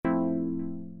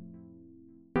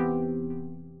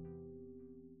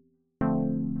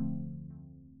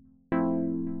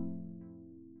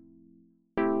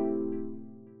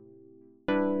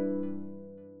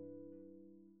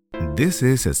This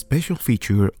is a special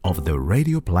feature of the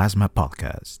Radioplasma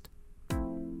podcast.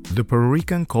 The Puerto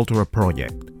Rican Cultural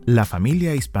Project, La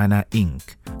Familia Hispana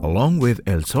Inc., along with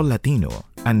El Sol Latino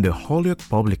and the Holyoke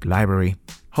Public Library,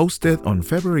 hosted on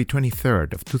February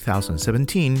 23rd of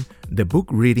 2017 the book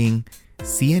reading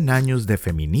Cien Años De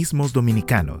Feminismos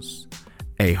Dominicanos,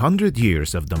 100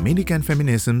 Years of Dominican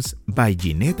Feminisms by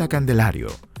Ginetta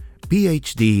Candelario,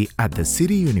 PhD at the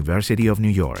City University of New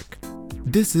York.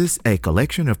 This is a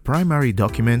collection of primary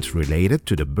documents related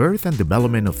to the birth and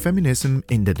development of feminism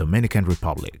in the Dominican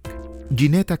Republic.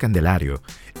 Ginetta Candelario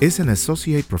is an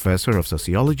associate professor of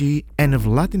sociology and of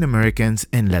Latin Americans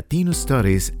and Latino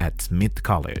studies at Smith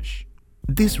College.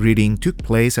 This reading took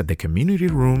place at the community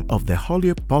room of the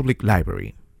Holyoke Public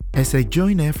Library. As a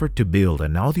joint effort to build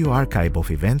an audio archive of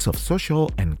events of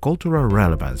social and cultural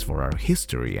relevance for our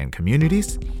history and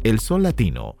communities, El Sol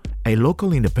Latino, a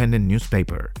local independent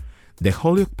newspaper, the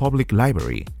Holyoke Public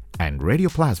Library, and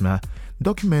Radioplasma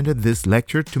documented this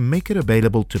lecture to make it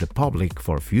available to the public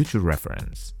for future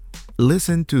reference.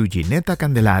 Listen to Ginetta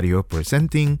Candelario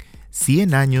presenting Cien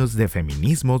Años de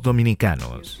Feminismos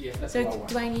Dominicanos. So,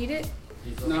 do I need it?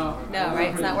 No. No,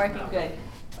 right? It's not working good.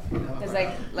 Because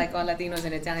like all Latinos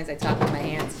and Italians, I talk with my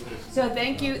hands. So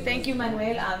thank you,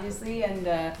 Manuel, obviously, and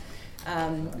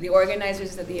the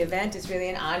organizers of the event. It's really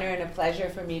an honor and a pleasure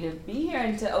for me to be here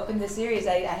and to open the series.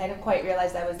 I hadn't quite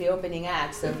realized I was the opening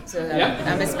act, so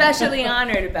I'm especially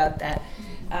honored about that.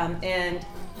 And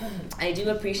I do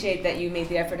appreciate that you made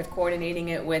the effort of coordinating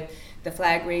it with the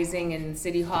flag raising in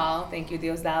City Hall. Thank you,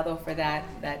 Diosdado, for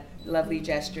that lovely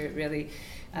gesture. It really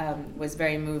was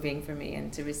very moving for me,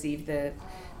 and to receive the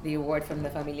award from the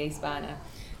Familia Hispana,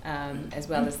 as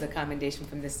well as the commendation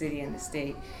from the city and the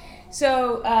state.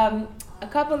 So a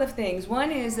couple of things.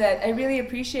 One is that I really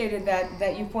appreciated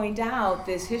that you point out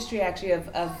this history actually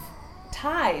of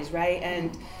ties, right,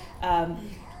 and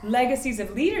legacies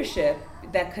of leadership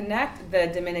that connect the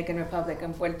Dominican Republic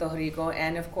and Puerto Rico,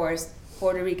 and of course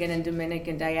Puerto Rican and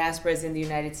Dominican diasporas in the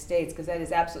United States, because that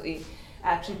is absolutely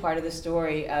actually part of the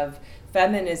story of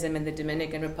feminism in the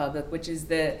Dominican Republic, which is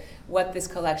what this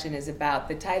collection is about.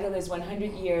 The title is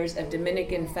 100 Years of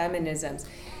Dominican Feminisms.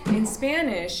 In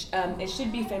Spanish, it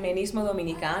should be Feminismo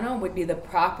Dominicano, would be the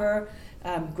proper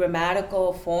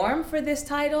grammatical form for this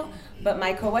title, but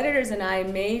my co-editors and I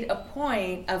made a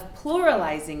point of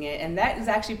pluralizing it, and that is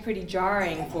actually pretty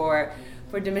jarring for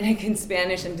Dominican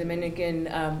Spanish and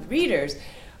Dominican readers.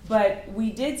 But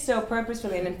we did so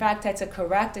purposefully, and in fact had to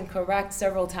correct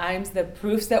several times the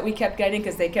proofs that we kept getting,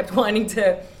 because they kept wanting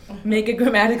to make it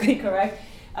grammatically correct.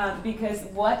 Because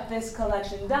what this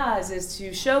collection does is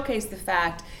to showcase the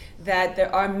fact that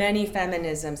there are many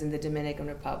feminisms in the Dominican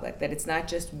Republic, that it's not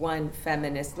just one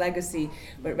feminist legacy,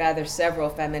 but rather several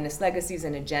feminist legacies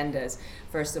and agendas,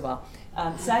 first of all.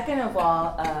 Second of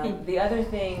all, the other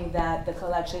thing that the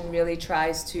collection really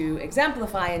tries to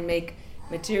exemplify and make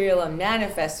material and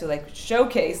manifest to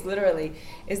showcase literally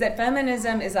is that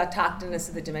feminism is autochthonous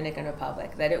to the Dominican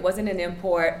Republic, that it wasn't an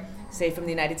import, say, from the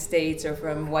United States or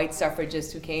from white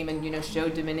suffragists who came and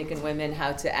showed Dominican women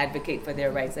how to advocate for their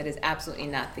rights. That is absolutely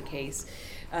not the case.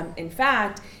 In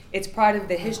fact, it's part of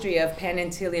the history of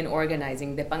pan-Antillean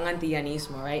organizing, the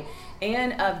pan-Antillanismo, right?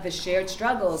 And of the shared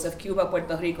struggles of Cuba,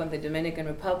 Puerto Rico, and the Dominican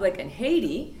Republic, and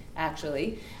Haiti,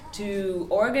 actually, to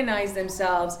organize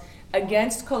themselves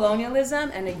against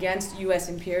colonialism and against U.S.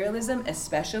 imperialism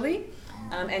especially,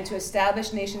 and to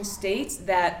establish nation states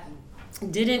that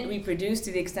didn't reproduce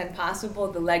to the extent possible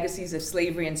the legacies of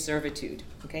slavery and servitude.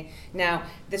 Okay. Now,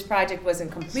 this project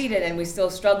wasn't completed, and we still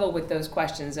struggle with those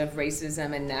questions of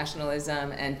racism and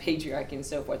nationalism and patriarchy and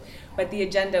so forth, but the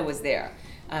agenda was there.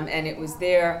 And it was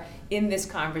there in this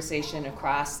conversation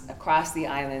across the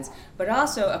islands, but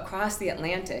also across the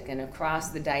Atlantic and across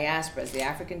the diasporas, the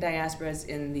African diasporas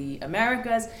in the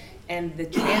Americas, and the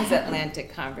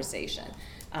transatlantic conversation.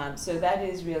 So that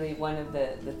is really one of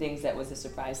the things that was a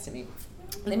surprise to me.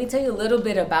 Let me tell you a little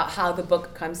bit about how the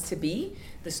book comes to be,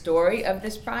 the story of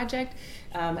this project.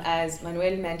 As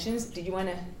Manuel mentions, did you want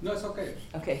to? No, it's okay.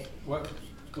 Okay. What?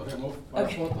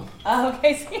 Okay.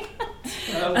 Okay.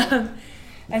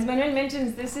 As Manuel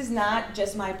mentions, this is not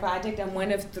just my project. I'm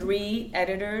one of 3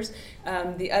 editors.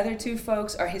 The other 2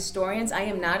 folks are historians. I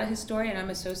am not a historian, I'm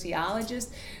a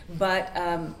sociologist, but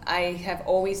I have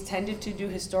always tended to do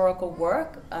historical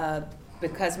work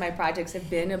because my projects have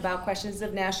been about questions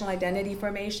of national identity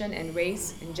formation and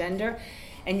race and gender.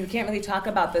 And you can't really talk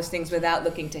about those things without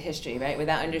looking to history, right?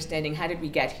 Without understanding how did we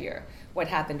get here, what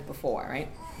happened before, right?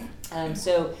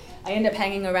 So I end up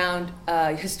hanging around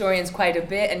historians quite a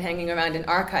bit and hanging around in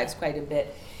archives quite a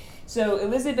bit. So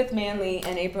Elizabeth Manley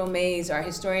and April Mays are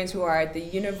historians who are at the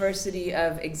University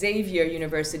of Xavier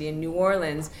University in New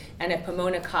Orleans and at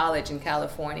Pomona College in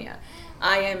California.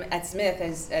 I am at Smith,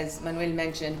 as Manuel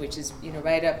mentioned, which is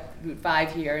right up Route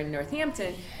 5 here in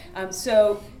Northampton.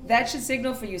 So that should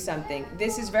signal for you something.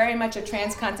 This is very much a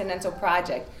transcontinental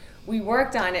project. We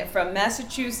worked on it from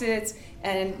Massachusetts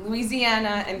and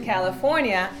Louisiana and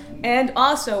California, and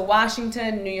also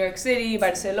Washington, New York City,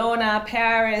 Barcelona,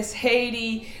 Paris,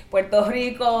 Haiti, Puerto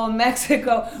Rico,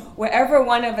 Mexico, wherever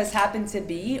one of us happened to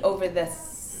be over the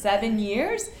 7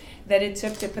 years that it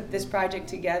took to put this project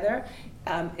together.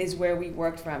 Is where we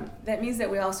worked from. That means that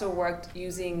we also worked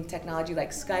using technology like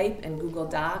Skype and Google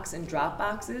Docs and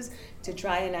Dropboxes to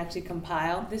try and actually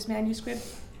compile this manuscript.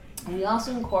 And we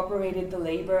also incorporated the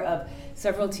labor of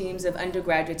several teams of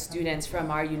undergraduate students from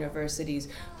our universities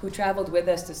who traveled with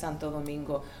us to Santo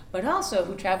Domingo, but also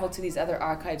who traveled to these other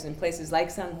archives in places like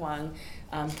San Juan,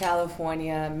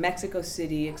 California, Mexico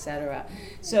City, etc.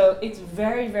 So it's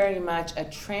very, very much a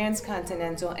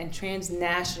transcontinental and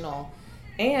transnational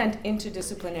and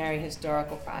interdisciplinary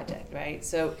historical project, right?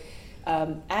 So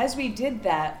as we did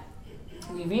that,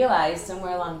 we realized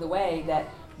somewhere along the way that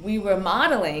we were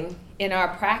modeling in our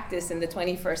practice in the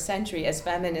 21st century as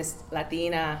feminist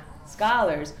Latina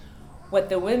scholars what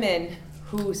the women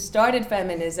who started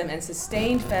feminism and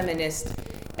sustained feminist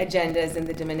agendas in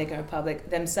the Dominican Republic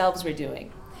themselves were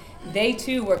doing. They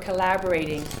too were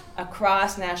collaborating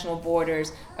across national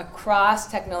borders, across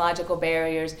technological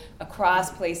barriers, across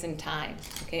place and time,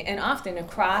 okay, and often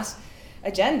across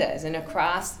agendas and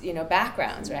across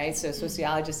backgrounds, right? So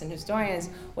sociologists and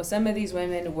historians, well, some of these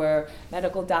women were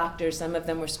medical doctors, some of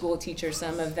them were school teachers,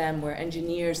 some of them were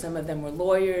engineers, some of them were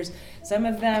lawyers, some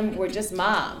of them were just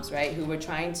moms, right, who were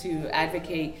trying to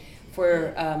advocate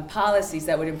for policies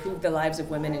that would improve the lives of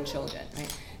women and children,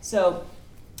 right? So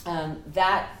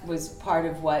that was part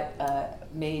of what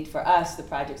made for us the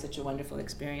project such a wonderful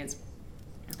experience.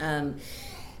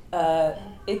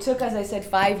 It took, as I said,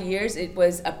 5 years. It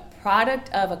was a product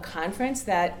of a conference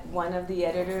that one of the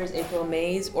editors, April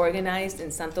Mays, organized in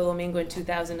Santo Domingo in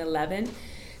 2011.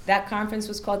 That conference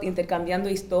was called Intercambiando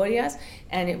Historias,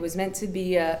 and it was meant to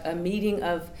be a meeting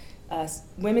of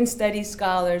women's studies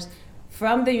scholars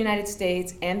from the United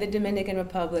States and the Dominican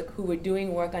Republic who were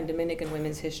doing work on Dominican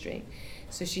women's history.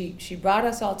 So she brought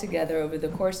us all together over the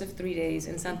course of 3 days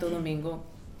in Santo Domingo,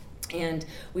 and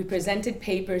we presented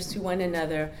papers to one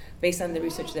another based on the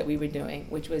research that we were doing,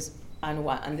 which was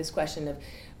on this question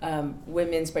of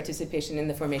women's participation in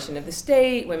the formation of the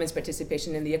state, women's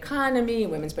participation in the economy,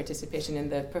 women's participation in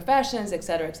the professions, et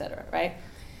cetera, right?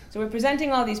 So we're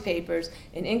presenting all these papers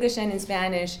in English and in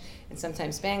Spanish, and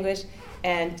sometimes Spanglish.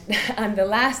 And on the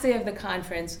last day of the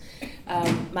conference,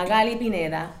 Magali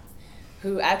Pineda,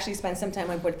 who actually spent some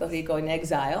time in Puerto Rico in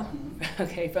exile,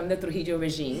 okay, from the Trujillo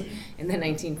regime in the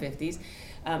 1950s,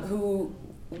 who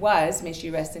was, may she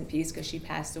rest in peace because she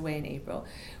passed away in April,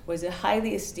 was a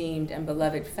highly esteemed and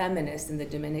beloved feminist in the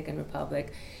Dominican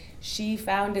Republic. She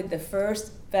founded the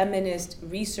first feminist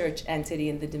research entity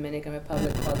in the Dominican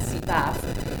Republic called CIPAF,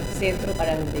 Centro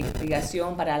para la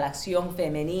Investigación para la Acción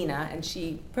Femenina, and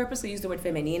she purposely used the word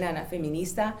femenina, not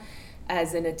feminista,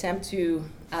 as an attempt to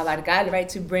abarcar, right,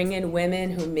 to bring in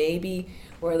women who maybe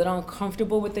were a little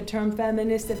uncomfortable with the term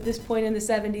feminist at this point in the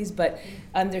 70s, but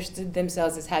understood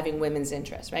themselves as having women's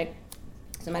interests, right?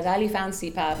 So Magali found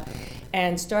CIPAF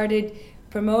and started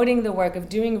promoting the work of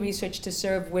doing research to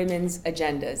serve women's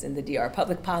agendas in the DR,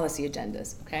 public policy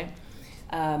agendas, okay?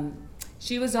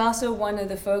 She was also one of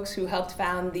the folks who helped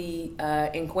found the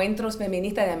Encuentros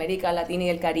Feministas de América Latina y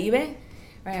el Caribe,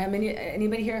 right?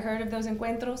 Anybody here heard of those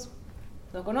encuentros?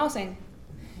 ¿Lo conocen?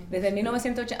 Desde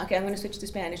 1980, okay, I'm going to switch to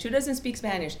Spanish. Who doesn't speak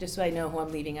Spanish, just so I know who I'm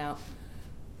leaving out?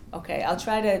 Okay, I'll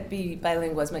try to be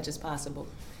bilingual as much as possible.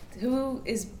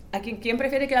 ¿Quién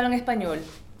prefiere que hablen español?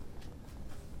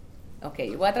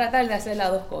 Okay, voy a tratar de hacer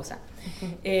las dos cosas.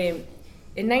 En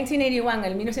 1981,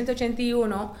 en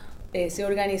 1981,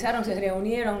 se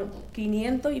reunieron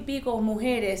 500 y pico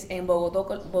mujeres en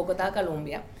Bogotá,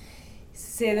 Colombia.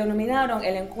 Se denominaron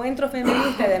el Encuentro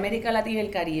Feminista de América Latina y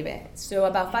el Caribe. So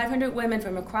about 500 women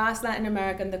from across Latin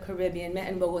America and the Caribbean met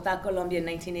in Bogotá, Colombia in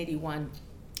 1981.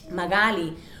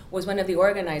 Magali was one of the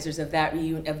organizers of that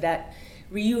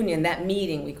reunion, that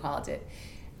meeting we called it.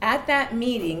 At that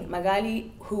meeting,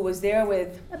 Magali, who was there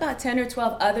with about 10 or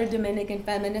 12 other Dominican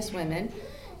feminist women,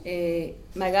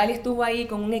 Magali estuvo ahí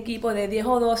con un equipo de 10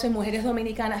 o 12 mujeres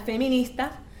dominicanas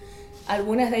feministas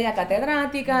algunas de ellas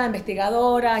catedráticas,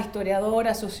 investigadoras,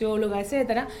 historiadoras, sociólogas,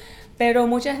 etc. Pero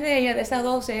muchas de ellas, de esas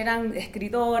 12, eran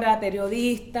escritoras,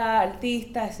 periodistas,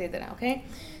 artistas, etc. Okay?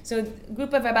 So a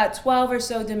group of about 12 or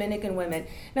so Dominican women.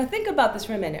 Now think about this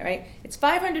for a minute, right? It's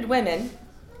 500 women.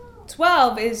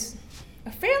 12 is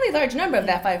a fairly large number of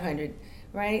that 500,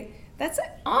 right? That's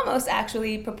almost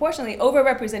actually proportionally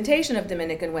overrepresentation of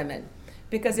Dominican women.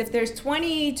 Because if there's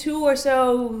 22 or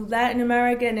so Latin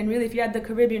American, and really if you add the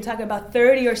Caribbean, talking about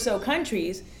 30 or so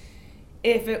countries,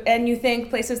 and you think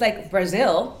places like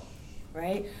Brazil,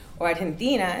 right, or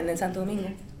Argentina, and then Santo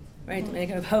Domingo, right,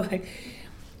 Dominican Republic,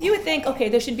 you would think, okay,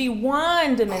 there should be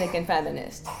one Dominican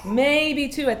feminist, maybe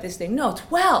two at this thing. No,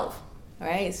 12, all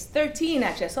right? It's 13,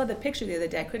 actually. I saw the picture the other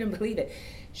day. I couldn't believe it.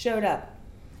 Showed up.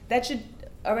 That should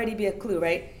already be a clue,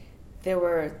 right? There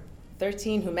were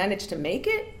 13 who managed to make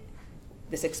it.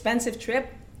 This expensive trip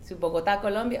to Bogota,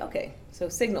 Colombia. Okay, so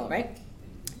signal, right?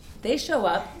 They show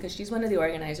up, because she's one of the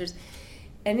organizers,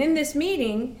 and in this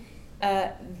meeting,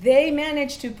 they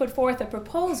managed to put forth a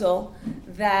proposal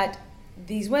that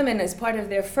these women, as part of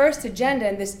their first agenda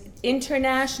in this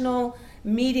international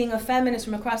meeting of feminists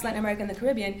from across Latin America and the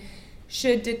Caribbean,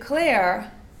 should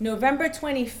declare November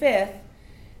 25th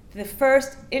the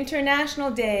first International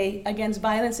Day Against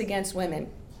Violence Against Women.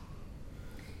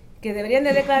 Que deberían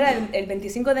de declarar el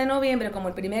 25 de noviembre como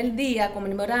el primer día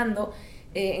conmemorando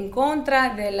en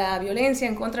contra de la violencia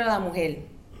en contra de la mujer.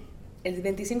 El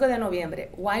 25 de noviembre.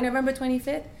 Why November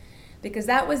 25th? Because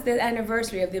that was the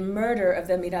anniversary of the murder of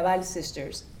the Mirabal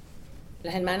sisters.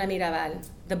 Las hermanas Mirabal,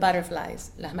 the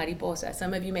butterflies, las mariposas.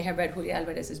 Some of you may have read Julia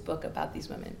Alvarez's book about these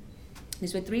women.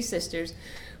 These were three sisters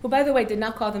who, by the way, did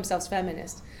not call themselves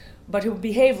feminists, but who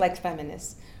behaved like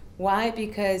feminists. Why?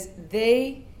 Because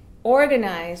they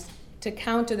organized to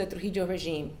counter the Trujillo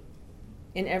regime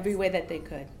in every way that they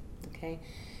could. Okay,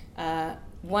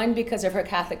 one because of her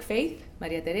Catholic faith,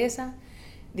 Maria Teresa.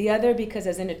 The other because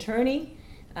as an attorney,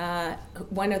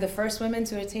 one of the first women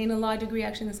to attain a law degree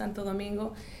actually in Santo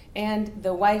Domingo, and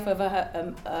the wife of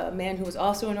a man who was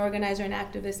also an organizer and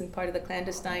activist and part of the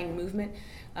clandestine movement,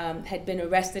 had been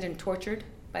arrested and tortured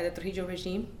by the Trujillo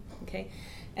regime. Okay,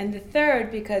 and the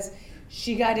third because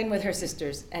she got in with her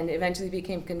sisters and eventually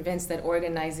became convinced that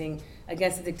organizing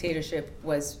against the dictatorship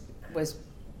was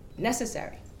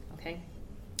necessary. Okay,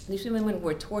 these women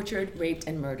were tortured, raped,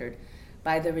 and murdered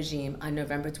by the regime on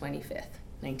November 25th,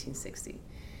 1960.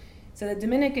 So the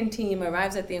Dominican team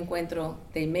arrives at the encuentro,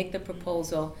 they make the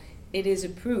proposal, it is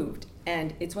approved,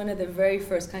 and it's one of the very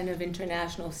first kind of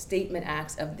international statement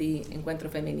acts of the Encuentro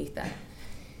Feminista.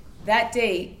 That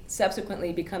date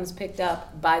subsequently becomes picked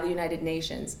up by the United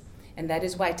Nations, and that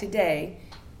is why today,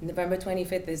 November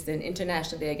 25th, is the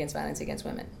International Day Against Violence Against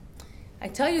Women. I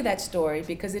tell you that story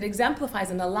because it exemplifies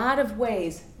in a lot of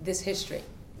ways this history,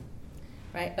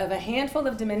 right, of a handful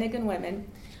of Dominican women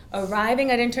arriving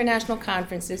at international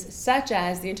conferences such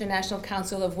as the International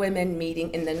Council of Women meeting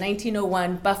in the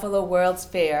 1901 Buffalo World's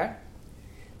Fair,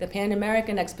 the Pan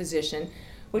American Exposition,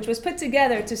 which was put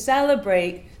together to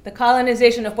celebrate the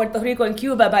colonization of Puerto Rico and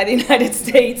Cuba by the United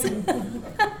States.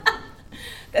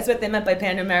 That's what they meant by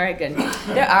Pan American.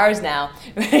 They're ours now,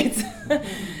 right?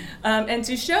 And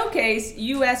to showcase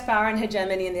U.S. power and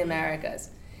hegemony in the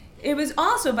Americas. It was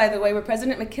also, by the way, where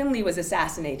President McKinley was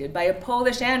assassinated by a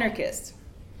Polish anarchist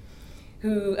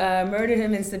who murdered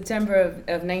him in September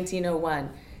of 1901,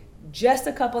 just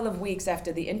a couple of weeks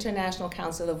after the International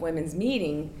Council of Women's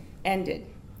meeting ended.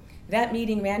 That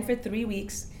meeting ran for 3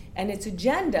 weeks, and its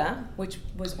agenda, which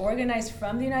was organized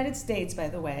from the United States, by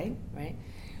the way, right,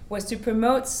 was to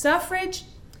promote suffrage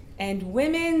and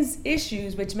women's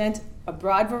issues, which meant a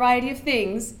broad variety of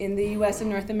things in the US and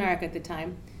North America at the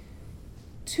time,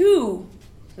 to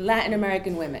Latin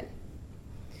American women.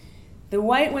 The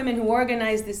white women who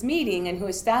organized this meeting and who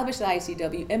established the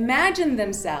ICW imagined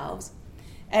themselves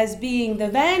as being the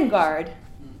vanguard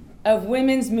of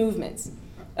women's movements,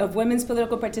 of women's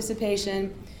political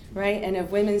participation, right, and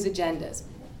of women's agendas.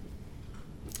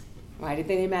 Why did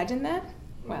they imagine that?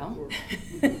 Well,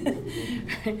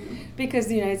 because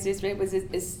the United States, right, was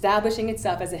establishing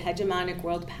itself as a hegemonic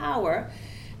world power,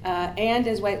 and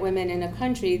as white women in a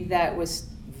country that was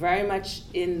very much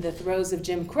in the throes of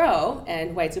Jim Crow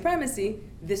and white supremacy.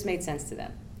 This made sense to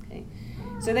them. Okay?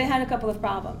 So they had a couple of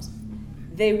problems.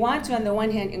 They want to, on the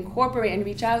one hand, incorporate and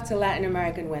reach out to Latin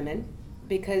American women,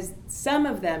 because some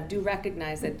of them do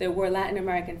recognize that there were Latin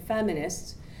American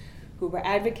feminists who were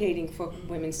advocating for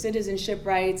women's citizenship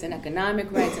rights and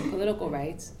economic rights and political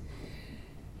rights.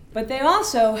 But they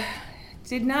also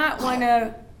did not want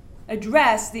to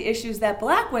address the issues that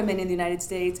black women in the United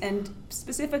States, and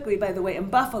specifically, by the way, in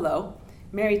Buffalo,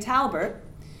 Mary Talbert,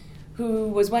 who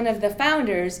was one of the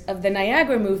founders of the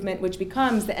Niagara movement, which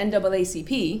becomes the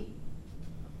NAACP,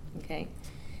 okay,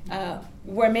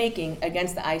 were making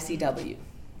against the ICW.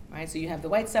 Right? So you have the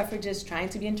white suffragists trying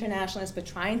to be internationalists, but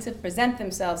trying to present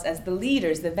themselves as the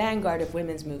leaders, the vanguard of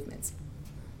women's movements.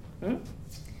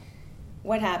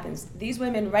 What happens? These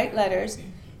women write letters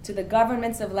to the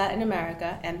governments of Latin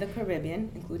America and the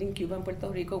Caribbean, including Cuba and Puerto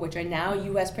Rico, which are now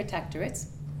U.S. protectorates.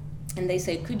 And they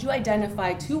say, could you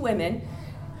identify 2 women,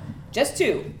 just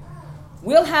 2,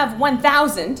 we'll have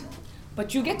 1,000,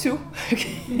 but you get 2,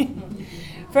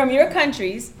 from your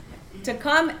countries to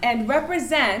come and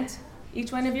represent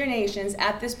each one of your nations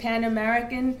at this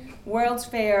Pan-American World's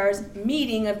Fairs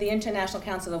meeting of the International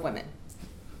Council of Women.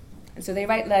 And so they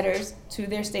write letters to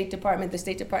their State Department. The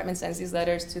State Department sends these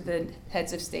letters to the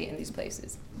heads of state in these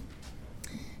places.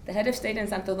 The head of state in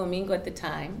Santo Domingo at the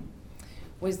time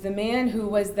was the man who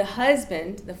was the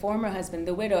husband, the former husband,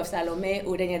 the widow of Salomé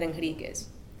Ureña de Enríquez.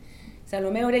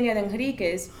 Salomé Ureña de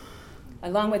Enríquez,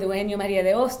 along with Eugenio María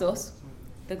de Hostos,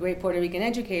 the great Puerto Rican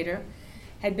educator,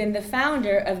 had been the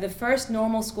founder of the first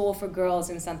normal school for girls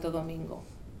in Santo Domingo.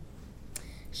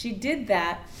 She did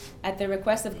that at the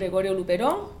request of Gregorio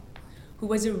Luperón, who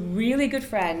was a really good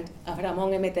friend of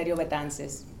Ramón Emeterio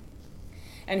Betances,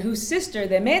 and whose sister,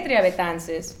 Demetria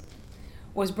Betances,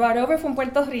 was brought over from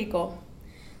Puerto Rico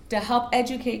to help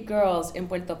educate girls in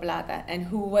Puerto Plata, and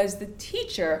who was the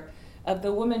teacher of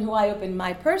the woman who I opened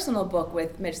my personal book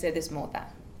with, Mercedes Mota,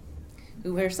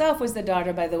 who herself was the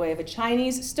daughter, by the way, of a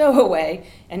Chinese stowaway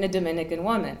and a Dominican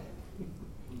woman.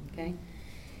 Okay?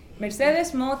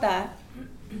 Mercedes Mota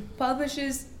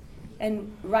publishes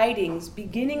and writings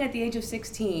beginning at the age of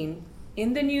 16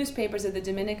 in the newspapers of the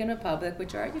Dominican Republic,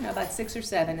 which are about 6 or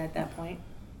 7 at that point,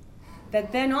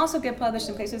 that then also get published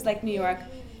in places like New York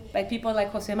by people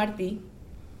like José Martí,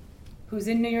 who's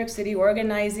in New York City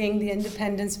organizing the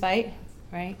independence fight,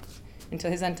 right, until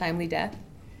his untimely death.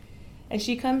 And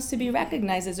she comes to be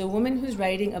recognized as a woman who's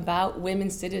writing about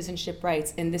women's citizenship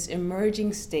rights in this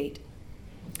emerging state.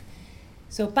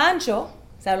 So Pancho,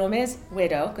 Salomé's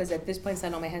widow, because at this point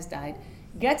Salomé has died,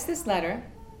 gets this letter,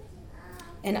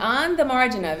 and on the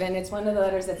margin of it, and it's one of the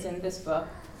letters that's in this book,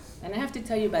 and I have to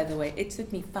tell you, by the way, it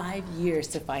took me 5 years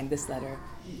to find this letter.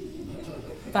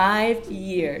 5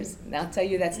 years. And I'll tell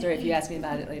you that story if you ask me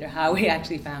about it later, how we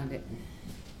actually found it.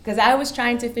 Because I was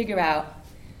trying to figure out,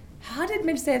 how did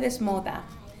Mercedes Mota,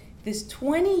 this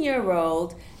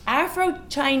 20-year-old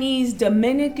Afro-Chinese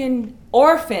Dominican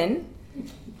orphan,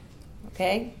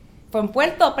 okay, from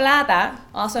Puerto Plata,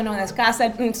 also known as Casa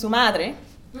de su Madre,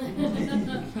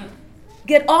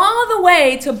 get all the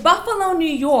way to Buffalo, New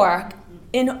York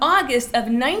in August of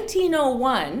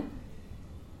 1901.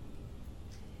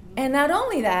 And not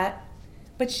only that,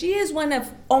 but she is one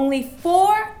of only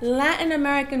 4 Latin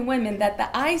American women that the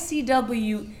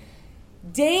ICW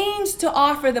deigns to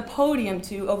offer the podium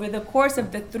to over the course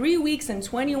of the 3 weeks and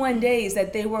 21 days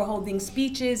that they were holding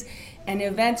speeches and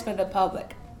events for the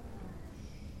public.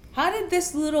 How did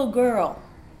this little girl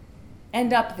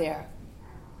end up there?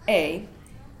 A.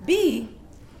 B.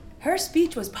 Her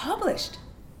speech was published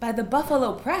by the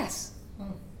Buffalo Press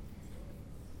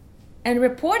and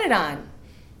reported on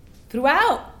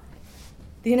throughout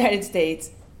the United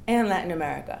States and Latin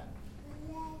America.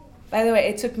 By the way,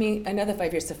 it took me another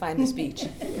 5 years to find the speech.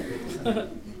 That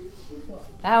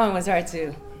one was hard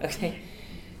too, okay?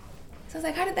 So I was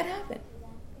like, how did that happen?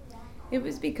 It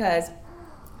was because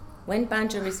when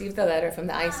Pancho received the letter from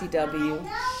the ICW,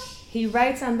 he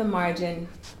writes on the margin,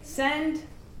 send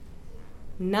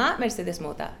not Mercedes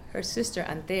Mota, her sister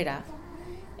Antera,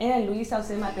 and Luisa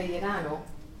Osema Pellerano,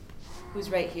 who's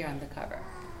right here on the cover.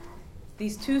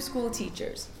 These 2 school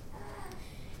teachers.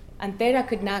 Antera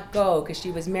could not go because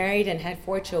she was married and had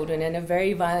 4 children and a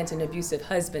very violent and abusive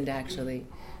husband, actually.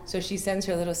 So she sends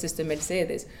her little sister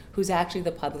Mercedes, who's actually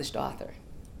the published author.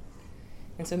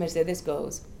 And so Mercedes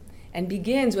goes and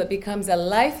begins what becomes a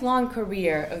lifelong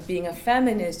career of being a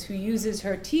feminist who uses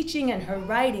her teaching and her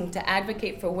writing to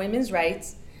advocate for women's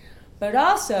rights, but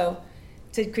also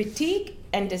to critique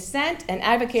and dissent and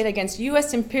advocate against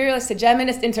U.S. imperialist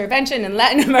hegemonist intervention in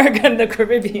Latin America and the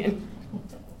Caribbean.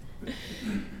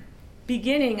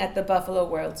 Beginning at the Buffalo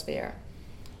World's Fair,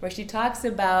 where she talks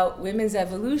about women's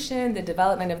evolution, the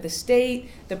development of the state,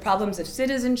 the problems of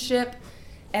citizenship,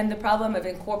 and the problem of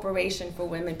incorporation for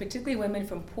women, particularly women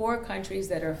from poor countries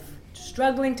that are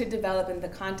struggling to develop in the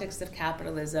context of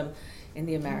capitalism in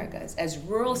the Americas, as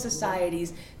rural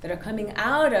societies that are coming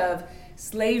out of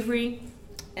slavery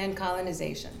and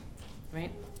colonization,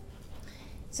 right?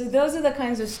 So those are the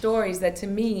kinds of stories that to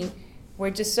me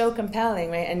were just so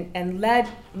compelling, right? And led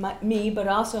me, but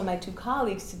also my 2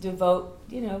 colleagues to devote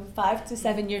 5 to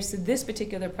 7 years to this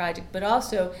particular project, but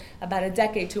also about a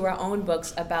decade to our own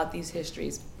books about these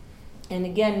histories. And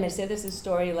again, Mercedes'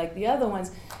 story, like the other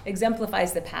ones,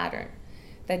 exemplifies the pattern.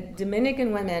 That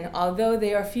Dominican women, although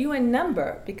they are few in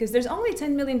number, because there's only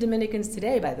 10 million Dominicans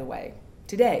today, by the way,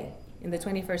 today, in the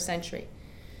 21st century.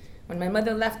 When my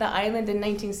mother left the island in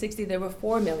 1960, there were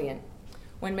 4 million.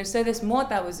 When Mercedes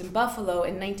Mota was in Buffalo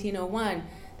in 1901,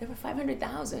 there were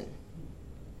 500,000.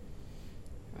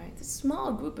 Right? It's a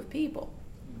small group of people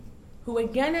who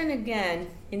again and again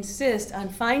insist on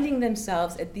finding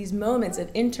themselves at these moments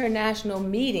of international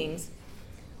meetings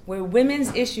where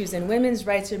women's issues and women's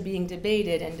rights are being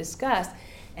debated and discussed,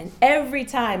 and every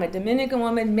time a Dominican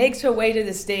woman makes her way to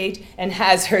the stage and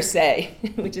has her say,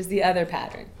 which is the other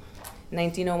pattern.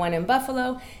 1901 in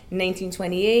Buffalo,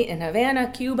 1928 in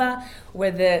Havana, Cuba,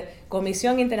 where the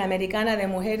Comisión Interamericana de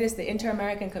Mujeres, the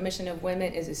Inter-American Commission of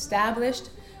Women, is established,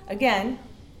 again,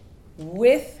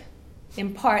 with,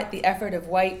 in part, the effort of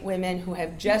white women who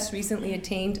have just recently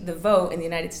attained the vote in the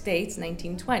United States,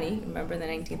 1920, remember the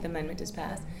 19th Amendment is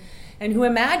passed, and who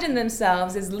imagine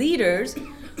themselves as leaders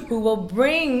who will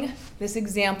bring this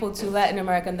example to Latin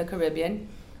America and the Caribbean,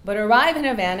 but arrive in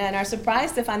Havana and are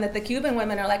surprised to find that the Cuban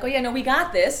women are like, oh yeah, no, we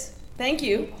got this, thank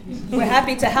you, we're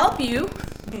happy to help you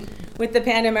with the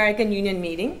Pan-American Union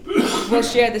meeting, we'll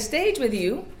share the stage with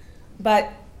you,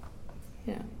 but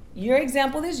your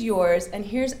example is yours, and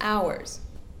here's ours.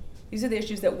 These are the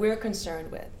issues that we're concerned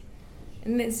with.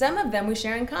 And then some of them we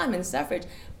share in common, suffrage,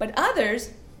 but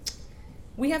others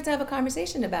we have to have a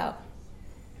conversation about.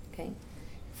 Okay?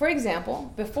 For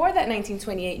example, before that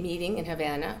 1928 meeting in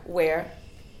Havana, where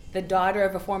the daughter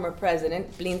of a former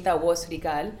president, Blinta Wos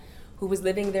Rical, who was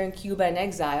living there in Cuba in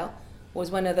exile, was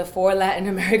one of the 4 Latin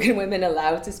American women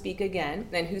allowed to speak again,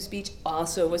 and whose speech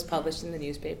also was published in the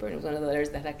newspaper. And it was one of the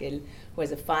letters that Raquel, who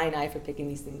has a fine eye for picking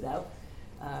these things out,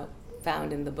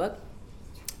 found in the book.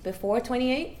 Before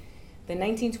 28, the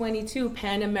 1922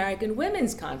 Pan American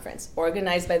Women's Conference,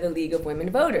 organized by the League of Women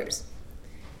Voters.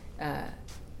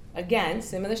 Again,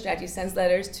 similar strategy, sends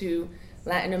letters to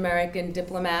Latin American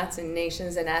diplomats and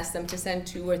nations and asks them to send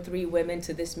 2 or 3 women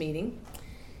to this meeting.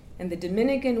 And the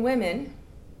Dominican women,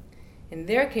 in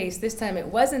their case, this time it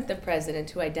wasn't the president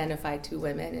who identified 2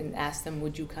 women and asked them,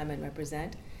 would you come and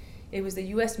represent? It was the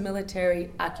U.S.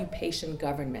 military occupation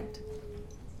government.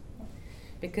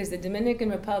 Because the Dominican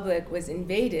Republic was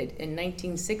invaded in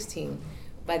 1916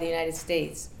 by the United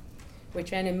States,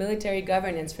 which ran a military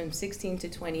governance from 16 to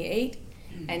 28,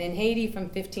 and in Haiti from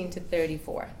 15 to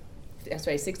 34.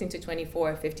 16 to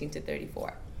 24, 15 to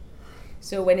 34.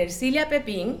 So when Ercilia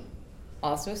Pepin,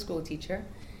 also a school teacher,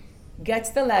 gets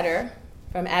the letter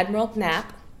from Admiral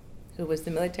Knapp, who was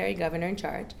the military governor in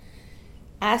charge,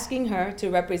 asking her to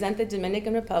represent the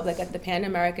Dominican Republic at the Pan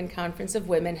American Conference of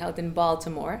Women held in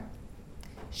Baltimore,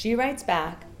 she writes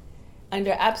back,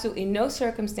 under absolutely no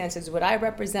circumstances would I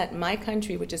represent my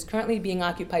country, which is currently being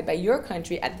occupied by your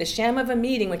country, at the sham of a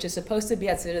meeting which is supposed to be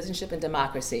at citizenship and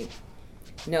democracy.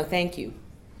 No, thank you.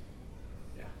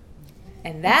 Yeah.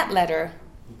 And that letter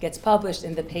gets published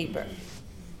in the paper.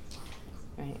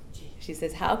 Right? She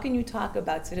says, how can you talk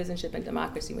about citizenship and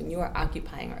democracy when you are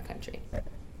occupying our country?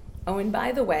 Oh, and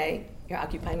by the way, you're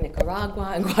occupying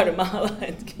Nicaragua and Guatemala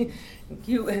and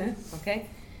Cuba, okay?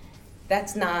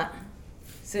 That's not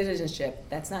citizenship.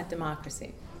 That's not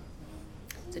democracy.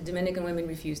 So Dominican women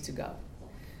refuse to go.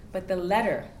 But the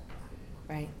letter,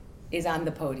 right, is on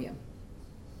the podium.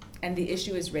 And the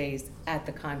issue is raised at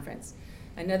the conference.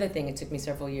 Another thing it took me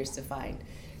several years to find.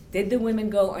 Did the women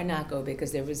go or not go?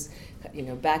 Because there was,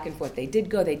 back and forth. They did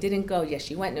go, they didn't go. Yes,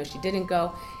 she went, no, she didn't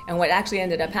go. And what actually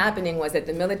ended up happening was that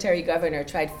the military governor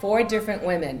tried 4 different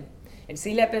women.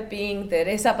 Ercilia Pepin,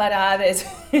 Teresa Parades,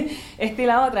 esta y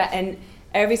la otra. And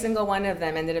every single one of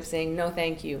them ended up saying, no,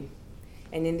 thank you.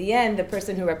 And in the end, the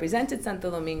person who represented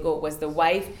Santo Domingo was the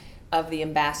wife of the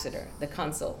ambassador, the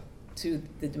consul to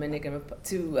the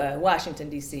to Washington,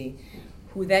 D.C.,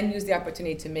 who then used the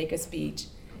opportunity to make a speech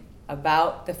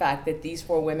about the fact that these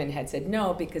 4 women had said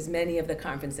no because many of the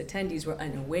conference attendees were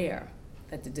unaware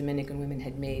that the Dominican women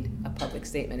had made a public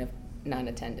statement of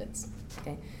non-attendance.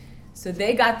 Okay? So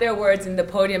they got their words in the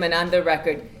podium and on the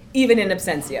record, even in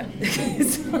absentia.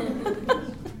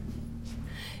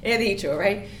 He dicho,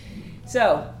 right?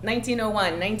 So, 1901,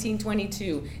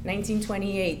 1922,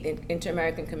 1928, the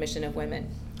Inter-American Commission of Women.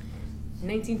 In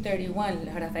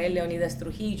 1931, Rafael Leonidas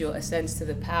Trujillo ascends to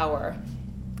the power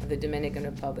of the Dominican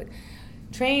Republic,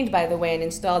 trained, by the way, and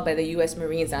installed by the U.S.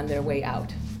 Marines on their way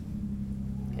out.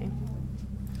 Okay?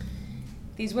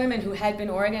 These women who had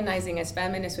been organizing as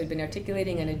feminists, who had been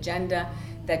articulating an agenda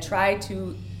that tried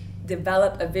to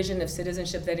develop a vision of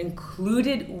citizenship that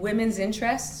included women's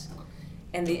interests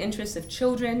and the interests of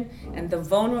children and the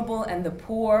vulnerable and the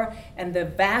poor and the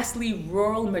vastly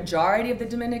rural majority of the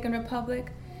Dominican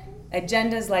Republic.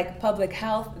 Agendas like public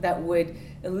health that would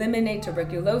eliminate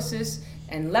tuberculosis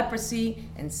and leprosy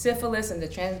and syphilis and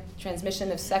the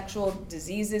transmission of sexual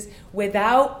diseases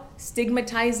without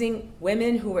stigmatizing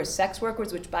women who were sex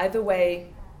workers, which, by the way,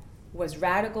 was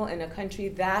radical in a country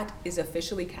that is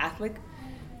officially Catholic,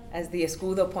 as the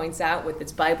Escudo points out with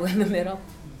its Bible in the middle,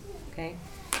 okay?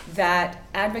 That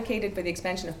advocated for the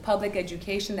expansion of public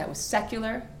education that was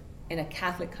secular in a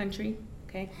Catholic country,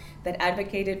 okay? That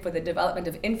advocated for the development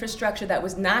of infrastructure that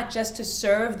was not just to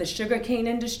serve the sugarcane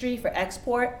industry for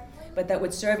export, but that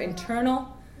would serve internal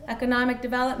economic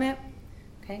development,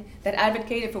 okay? That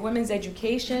advocated for women's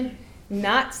education,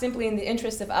 not simply in the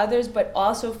interests of others, but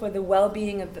also for the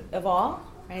well-being of all,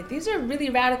 right? These are really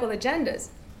radical agendas.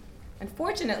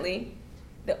 Unfortunately,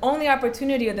 the only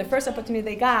opportunity, or the first opportunity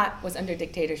they got, was under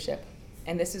dictatorship.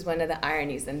 And this is one of the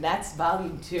ironies, and that's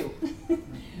volume 2,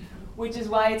 which is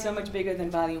why it's so much bigger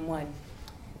than volume 1.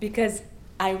 Because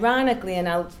ironically, and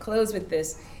I'll close with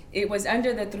this, it was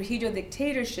under the Trujillo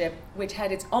dictatorship, which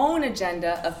had its own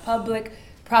agenda of public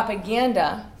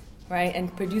propaganda, right,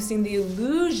 and producing the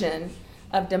illusion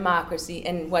of democracy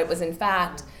in what was in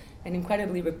fact an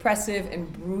incredibly repressive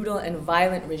and brutal and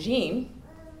violent regime.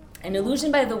 An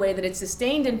illusion, by the way, that it's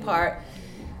sustained in part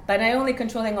by not only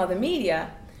controlling all the media,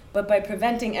 but by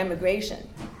preventing emigration.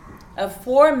 Of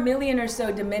 4 million or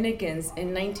so Dominicans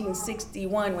in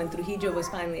 1961, when Trujillo was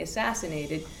finally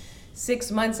assassinated,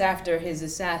 6 months after his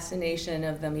assassination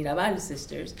of the Mirabal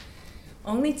sisters,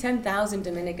 only 10,000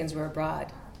 Dominicans were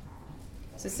abroad.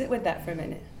 So sit with that for a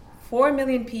minute. 4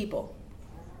 million people,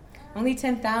 only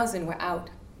 10,000 were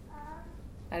out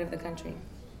of the country.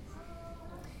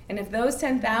 And if those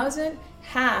 10,000,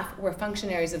 half were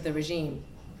functionaries of the regime,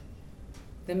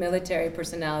 the military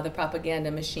personnel, the propaganda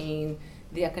machine,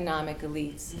 the economic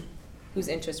elites whose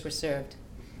interests were served.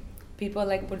 People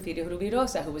like Porfirio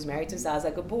Rubirosa, who was married to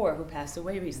Zaza Gabor, who passed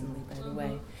away recently, by the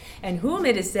way, and whom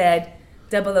it is said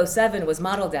 007 was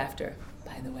modeled after,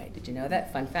 by the way. Did you know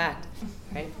that? Fun fact,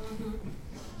 right?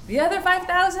 The other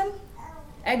 5,000,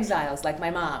 exiles like my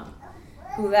mom,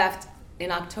 who left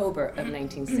in October of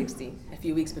 1960, a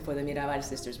few weeks before the Mirabal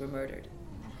sisters were murdered.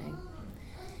 Okay?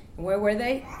 And where were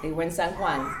they? They were in San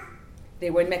Juan. They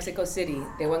were in Mexico City.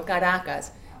 They were in Caracas.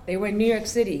 They were in New York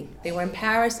City. They were in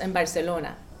Paris and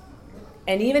Barcelona.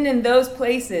 And even in those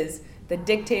places, the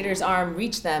dictator's arm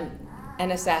reached them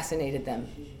and assassinated them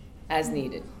as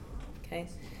needed. Okay?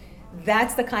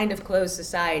 That's the kind of closed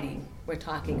society we're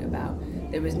talking about.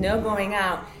 There was no going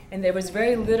out, and there was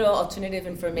very little alternative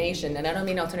information, and I don't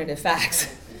mean alternative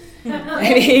facts.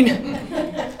 I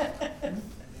mean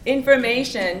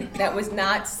information that was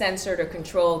not censored or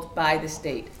controlled by the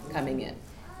state coming in.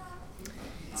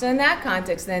 So in that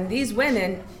context, then, these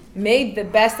women made the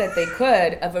best that they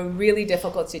could of a really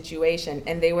difficult situation,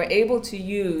 and they were able to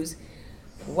use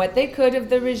what they could of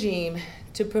the regime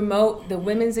to promote the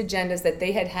women's agendas that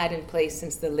they had had in place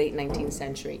since the late 19th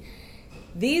century.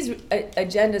 These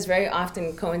agendas very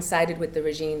often coincided with the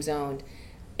regime's own.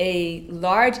 A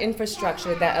large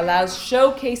infrastructure that allows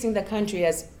showcasing the country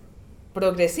as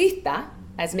progresista,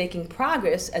 as making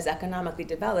progress, as economically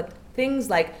developed, things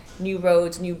like new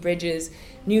roads, new bridges,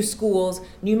 new schools,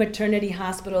 new maternity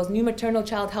hospitals, new maternal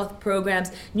child health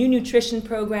programs, new nutrition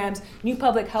programs, new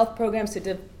public health programs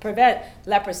to prevent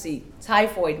leprosy,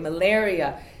 typhoid,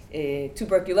 malaria,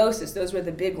 tuberculosis. Those were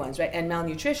the big ones, right? And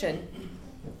malnutrition.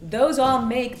 Those all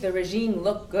make the regime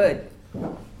look good.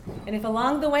 And if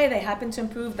along the way they happen to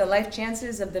improve the life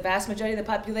chances of the vast majority of the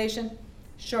population,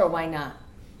 sure, why not?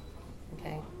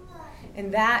 Okay?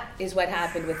 And that is what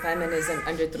happened with feminism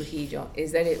under Trujillo,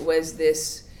 is that it was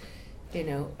this,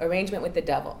 arrangement with the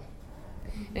devil.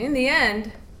 And in the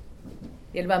end,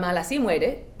 Yerba Mala sí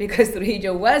muere, because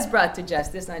Trujillo was brought to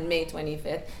justice on May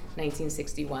 25th,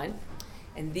 1961,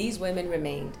 and these women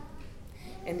remained.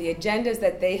 And the agendas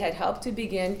that they had helped to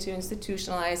begin to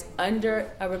institutionalize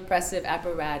under a repressive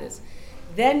apparatus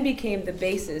then became the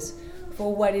basis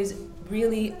for what is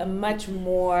really a much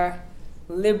more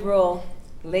liberal,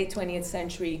 late 20th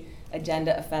century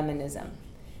agenda of feminism.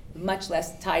 Much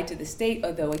less tied to the state,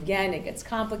 although again it gets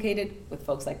complicated with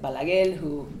folks like Balaguer,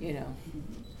 who,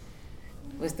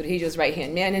 was Trujillo's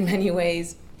right-hand man in many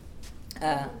ways.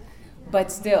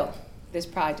 But still, this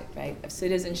project, right, of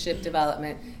citizenship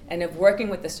development and of working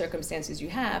with the circumstances you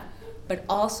have, but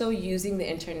also using the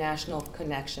international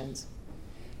connections.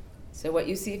 So what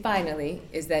you see finally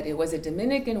is that it was a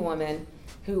Dominican woman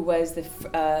who was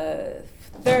the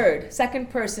second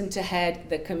person to head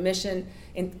the Comisión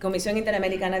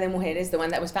Interamericana de Mujeres, the one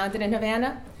that was founded in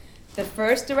Havana. The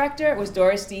first director was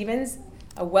Doris Stevens,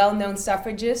 a well-known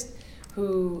suffragist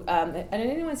who, did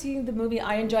anyone see the movie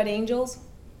Iron-Jawed Angels,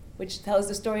 which tells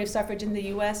the story of suffrage in the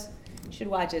US? You should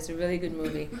watch it, it's a really good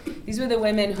movie. These were the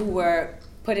women who were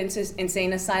put into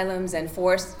insane asylums and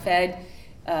force-fed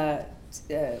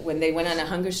when they went on a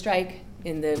hunger strike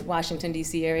in the Washington,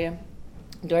 D.C. area.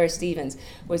 Doris Stevens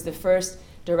was the first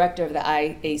director of the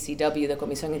IACW, the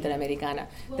Comisión Interamericana.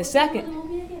 The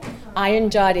second,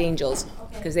 Iron-Jawed Angels,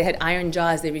 because they had iron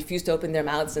jaws, they refused to open their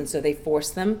mouths, and so they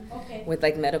forced them with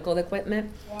like medical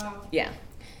equipment. Wow. Yeah.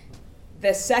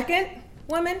 The second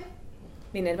woman,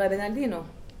 Minerva Bernardino,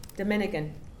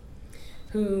 Dominican,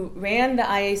 who ran the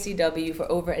IACW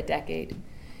for over a decade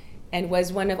and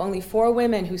was one of only 4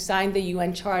 women who signed the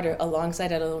UN Charter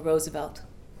alongside Eleanor Roosevelt,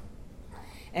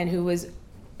 and who was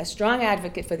a strong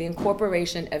advocate for the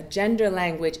incorporation of gender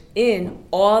language in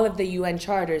all of the UN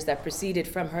charters that proceeded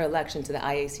from her election to the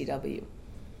IACW,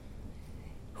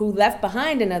 who left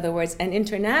behind, in other words, an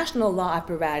international law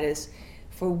apparatus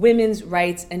for women's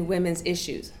rights and women's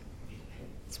issues.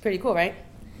 It's pretty cool, right?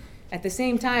 At the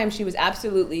same time, she was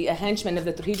absolutely a henchman of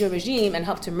the Trujillo regime and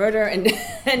helped to murder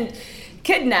and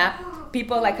kidnap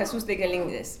people like Jesus de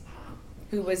Galindez,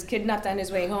 who was kidnapped on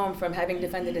his way home from having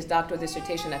defended his doctoral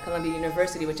dissertation at Columbia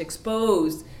University, which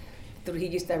exposed the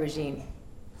Trujillista regime.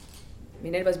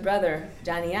 Minerva's brother,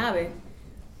 Johnny Abbott,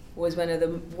 was one of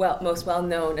the most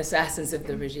well-known assassins of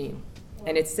the regime.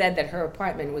 And it's said that her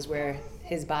apartment was where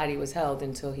his body was held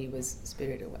until he was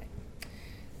spirited away.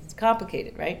 It's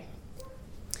complicated, right?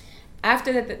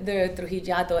 After the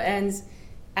Trujillato ends,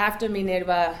 after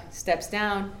Minerva steps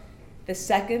down, the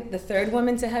third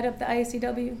woman to head up the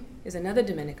IACW is another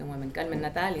Dominican woman, Carmen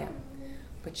Natalia.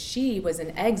 But she was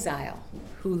an exile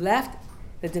who left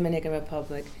the Dominican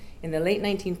Republic in the late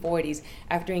 1940s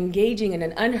after engaging in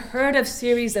an unheard of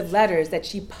series of letters that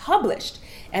she published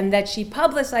and that she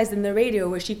publicized in the radio,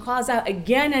 where she calls out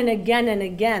again and again and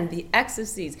again the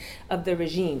excesses of the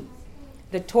regime,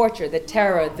 the torture, the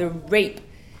terror, the rape,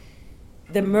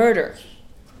 the murder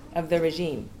of the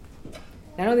regime.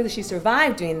 Not only does she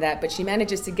survive doing that, but she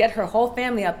manages to get her whole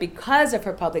family up because of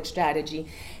her public strategy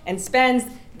and spends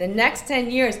the next 10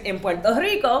 years in Puerto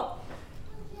Rico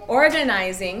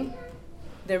organizing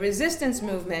the resistance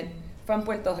movement from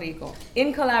Puerto Rico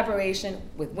in collaboration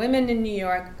with women in New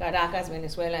York, Caracas,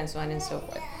 Venezuela, and so on and so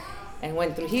forth. And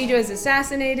when Trujillo is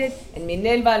assassinated and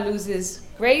Minerva loses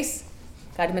grace,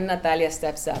 Carmen Natalia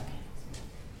steps up.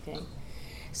 Okay?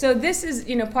 So this is,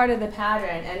 part of the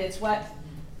pattern, and it's what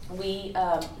we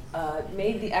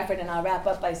made the effort, and I'll wrap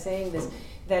up by saying this,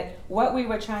 that what we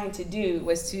were trying to do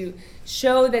was to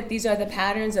show that these are the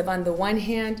patterns of, on the one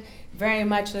hand, very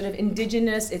much sort of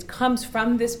indigenous, it comes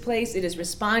from this place, it is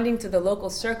responding to the local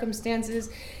circumstances,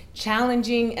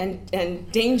 challenging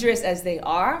and dangerous as they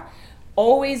are,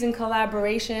 always in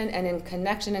collaboration and in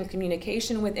connection and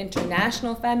communication with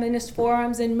international feminist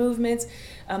forums and movements,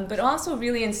 but also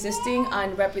really insisting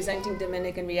on representing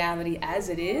Dominican reality as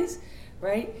it is,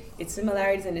 right? Its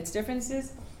similarities and its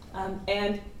differences.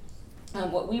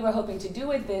 What we were hoping to do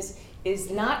with this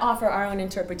is not offer our own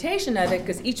interpretation of it,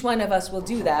 because each one of us will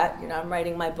do that. I'm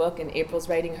writing my book, and April's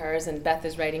writing hers, and Beth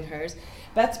is writing hers.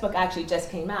 Beth's book actually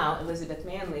just came out, Elizabeth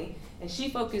Manley, and she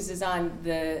focuses on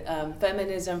the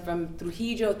feminism from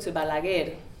Trujillo to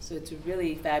Balaguer. So it's a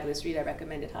really fabulous read. I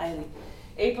recommend it highly.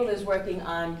 April is working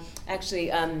on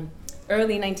actually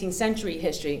early 19th century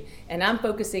history, and I'm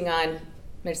focusing on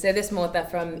Mercedes Mota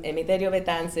from Emiterio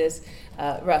Betances,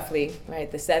 roughly, right,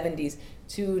 the 70s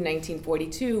to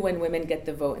 1942, when women get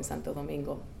the vote in Santo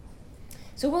Domingo.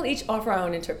 So we'll each offer our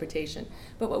own interpretation.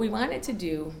 But what we wanted to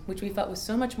do, which we felt was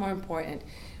so much more important,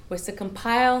 was to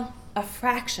compile a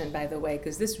fraction, by the way,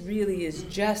 because this really is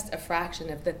just a fraction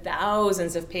of the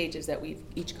thousands of pages that we've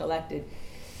each collected,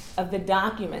 of the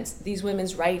documents, these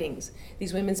women's writings,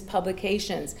 these women's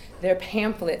publications, their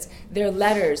pamphlets, their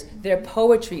letters, their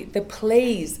poetry, the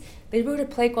plays. They wrote a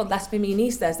play called Las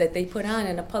Feministas that they put on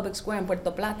in a public square in Puerto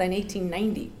Plata in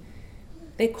 1890.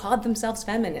 They called themselves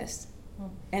feminists,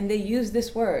 and they used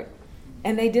this word,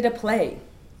 and they did a play.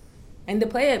 And the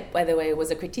play, by the way,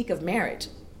 was a critique of marriage.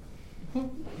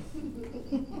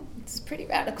 It's pretty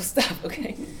radical stuff,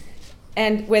 okay?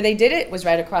 And where they did it was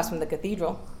right across from the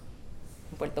cathedral,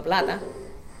 Puerto Plata.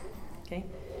 Okay?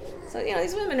 So,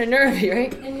 these women are nervy,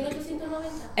 right? En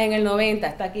 1990. En el 90,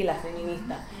 está aquí la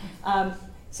feminista.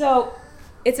 So,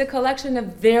 it's a collection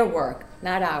of their work,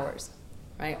 not ours,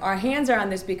 right? Our hands are on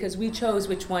this because we chose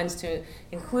which ones to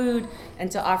include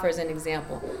and to offer as an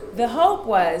example. The hope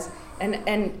was, and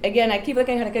again, I keep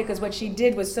looking at her because what she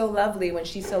did was so lovely when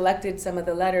she selected some of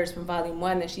the letters from volume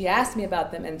 1, that she asked me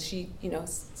about them, and she,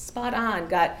 spot on,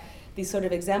 got these sort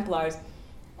of exemplars.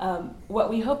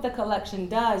 What we hope the collection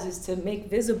does is to make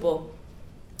visible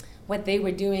what they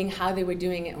were doing, how they were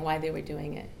doing it, and why they were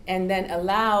doing it, and then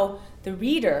allow the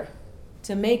reader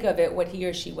to make of it what he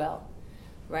or she will,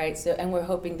 right? So, and we're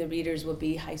hoping the readers will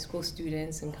be high school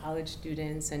students and college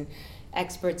students and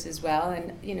experts as well,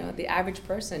 and the average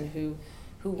person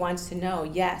who wants to know,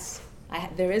 yes,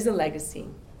 there is a legacy.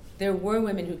 There were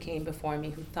women who came before me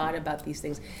who thought about these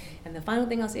things. And the final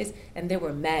thing I'll say is, and there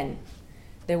were men.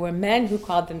 There were men who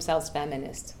called themselves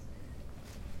feminists,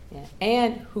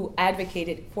 and who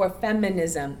advocated for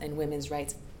feminism and women's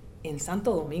rights in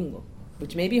Santo Domingo,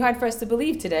 which may be hard for us to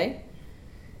believe today,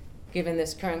 given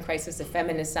this current crisis of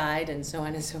feminicide and so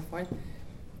on and so forth.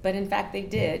 But in fact, they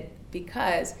did,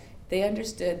 because they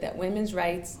understood that women's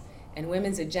rights and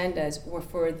women's agendas were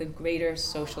for the greater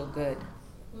social good.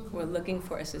 We're looking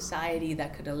for a society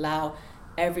that could allow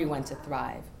everyone to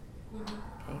thrive.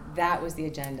 Okay? That was the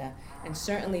agenda, and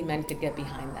certainly men could get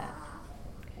behind that.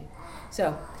 Okay?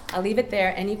 So I'll leave it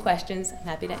there. Any questions? I'm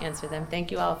happy to answer them.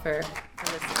 Thank you all for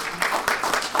listening.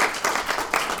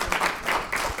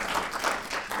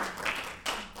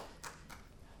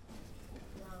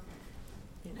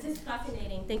 This is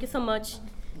fascinating. Thank you so much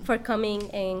for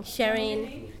coming and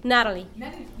sharing. Natalie.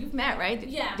 You've met, right?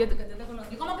 Yeah.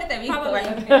 Probably.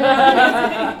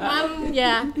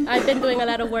 Yeah, I've been doing a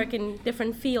lot of work in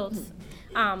different fields.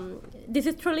 This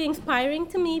is truly inspiring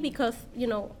to me because,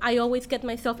 I always get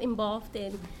myself involved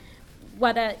in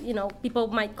what, people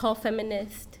might call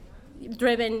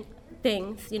feminist-driven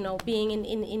things, being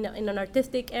in an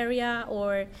artistic area,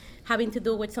 or having to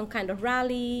do with some kind of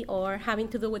rally, or having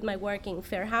to do with my work in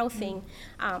fair housing.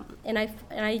 And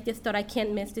I just thought I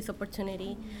can't miss this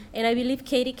opportunity. And I believe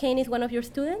Katie Kane is one of your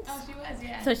students. Oh, she was,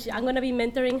 yeah. So I'm going to be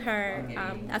mentoring her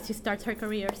as she starts her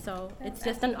career. So it's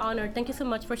just an honor. Thank you so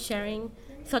much for sharing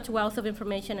such wealth of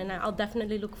information, and I'll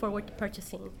definitely look forward to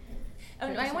purchasing.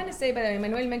 I want to say, by the way,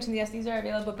 Manuel mentioned, yes, these are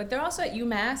available, but they're also at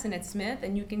UMass and at Smith,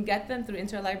 and you can get them through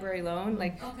interlibrary loan.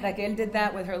 Like Raquel did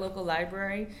that with her local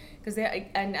library. Because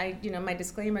my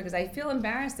disclaimer, because I feel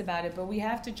embarrassed about it, but we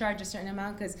have to charge a certain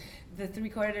amount because the 3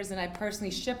 curators and I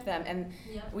personally ship them, and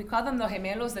we call them los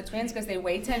gemelos, the twins, because they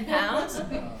weigh 10 pounds.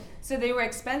 So they were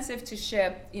expensive to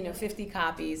ship, 50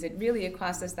 copies. It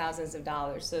cost us thousands of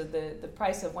dollars. So the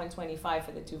price of $125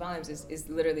 for the 2 volumes is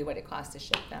literally what it costs to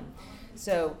ship them.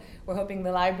 So we're hoping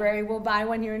the library will buy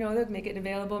one here in Holyoke, make it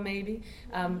available maybe.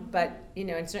 But,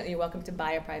 and certainly you're welcome to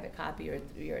buy a private copy or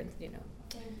through your,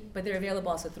 But they're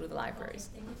available also through the libraries.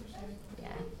 Thank you for sharing.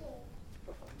 Yeah.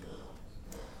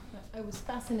 I was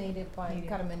fascinated by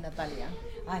Carmen Natalia.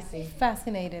 I see.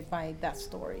 Fascinated by that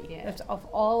story. Yeah. That's of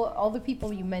all the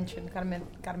people you mentioned, Carmen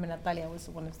Natalia was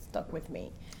the one that stuck with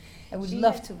me. I would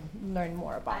love to learn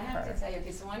more about her. I have to tell you,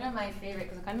 it's one of my favorite,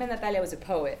 because Carmen Natalia was a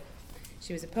poet.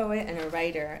 She was a poet and a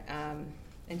writer,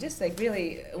 and just like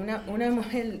really, una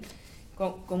mujer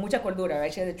con mucha cordura,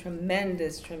 right? She had a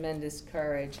tremendous, tremendous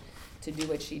courage to do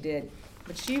what she did.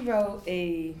 But she wrote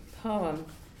a poem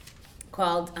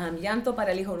called Llanto para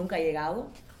el hijo nunca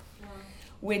llegado,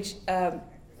 which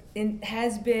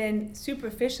has been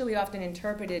superficially often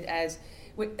interpreted as,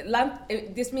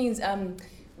 this means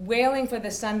wailing for the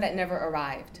son that never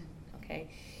arrived, okay?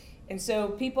 And so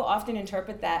people often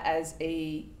interpret that as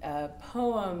a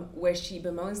poem where she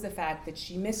bemoans the fact that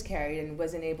she miscarried and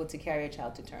wasn't able to carry a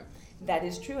child to term. That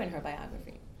is true in her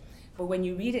biography. But when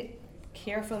you read it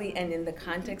carefully and in the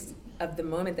context of the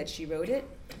moment that she wrote it,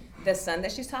 the son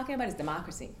that she's talking about is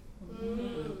democracy.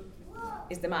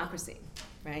 Is democracy,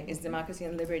 right? Is democracy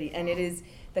and liberty. And it is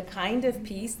the kind of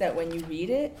piece that when you read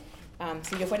it,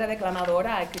 si yo fuera declamadora,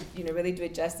 I could really do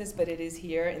it justice, but it is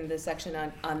here in the section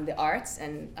on the arts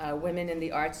and women in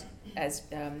the arts as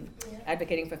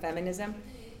advocating for feminism.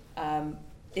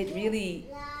 It really,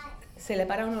 se le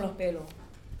para uno los pelos,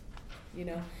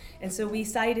 And so we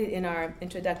cite it in our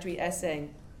introductory essay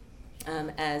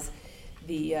as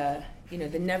the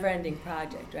the never-ending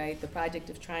project, right? The project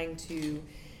of trying to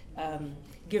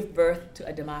give birth to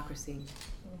a democracy,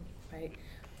 right?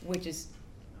 Which is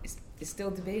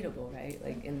still debatable, right?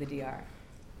 Like in the DR.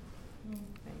 Right?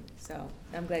 So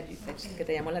I'm glad que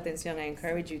te llamó la atención. I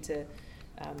encourage you to.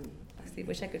 I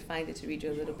wish I could find it to read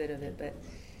you a little bit of it, but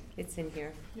it's in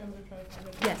here. Yeah, I'm gonna try to find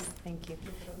it. Yes, thank you.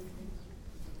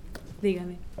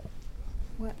 Dígame.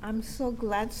 Well, I'm so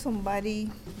glad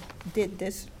somebody did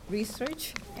this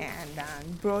research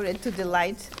and brought it to the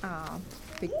light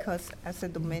because as a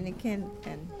Dominican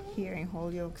and here in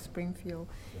Holyoke, Springfield,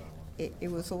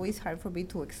 it was always hard for me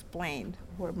to explain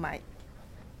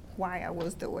why I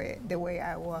was the way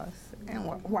I was and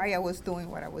why I was doing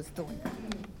what I was doing.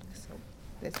 So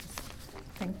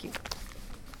thank you.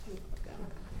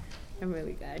 I'm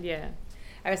really glad, yeah.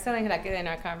 I was telling Raquel in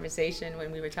our conversation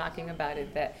when we were talking about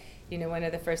it that, one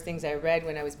of the first things I read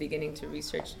when I was beginning to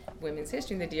research women's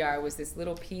history in the DR was this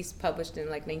little piece published in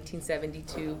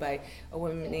 1972 by a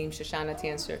woman named Shoshana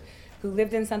Tanser, who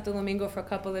lived in Santo Domingo for a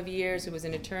couple of years, who was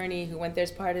an attorney, who went there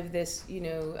as part of this,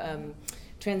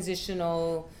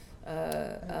 transitional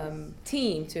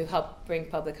team to help bring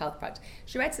public health projects.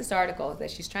 She writes this article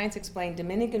that she's trying to explain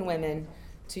Dominican women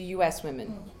to U.S.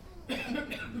 women.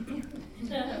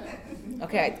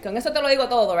 Okay, con eso te lo digo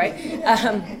todo, right?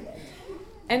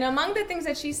 And among the things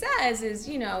that she says is,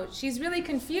 she's really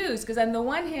confused because on the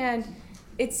one hand,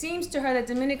 it seems to her that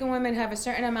Dominican women have a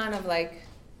certain amount of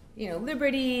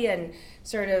liberty and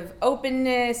sort of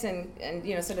openness and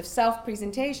sort of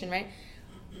self-presentation, right?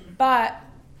 But,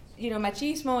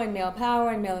 machismo and male power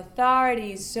and male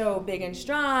authority is so big and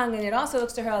strong, and it also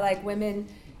looks to her like women,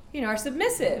 are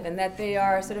submissive and that they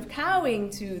are sort of cowing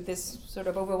to this sort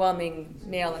of overwhelming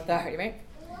male authority, right?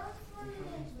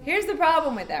 Here's the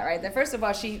problem with that, right? That first of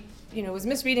all, she, was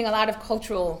misreading a lot of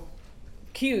cultural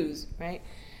cues, right?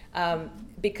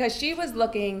 Because she was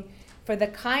looking for the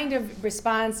kind of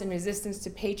response and resistance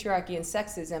to patriarchy and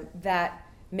sexism that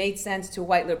made sense to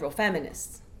white liberal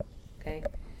feminists, okay?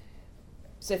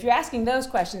 So if you're asking those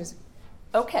questions,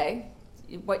 okay,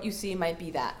 what you see might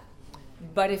be that.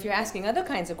 But if you're asking other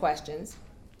kinds of questions,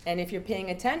 and if you're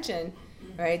paying attention,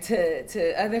 right,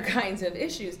 to other kinds of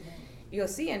issues, you'll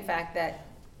see, in fact, that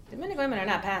Dominican women are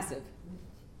not passive.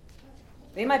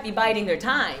 They might be biding their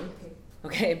time,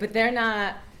 okay, but they're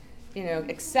not,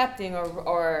 accepting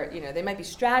or they might be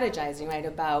strategizing, right,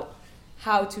 about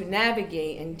how to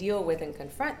navigate and deal with and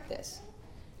confront this,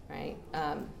 right,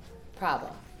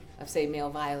 problem of, say,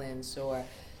 male violence or,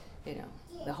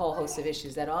 the whole host of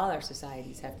issues that all our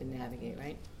societies have to navigate,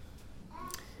 right?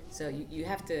 So you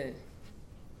have to,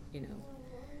 you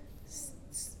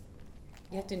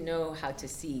have to know how to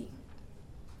see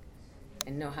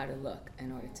and know how to look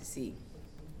in order to see,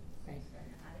 right?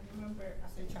 I remember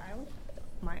as a child,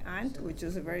 my aunt, which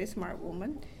was a very smart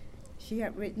woman, she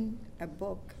had written a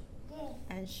book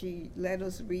and she let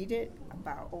us read it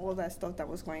about all that stuff that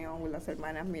was going on with las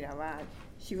hermanas Mirabal.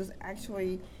 She was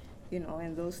actually,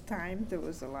 in those times there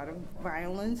was a lot of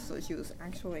violence, so she was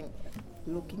actually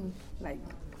looking like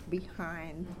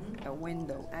behind a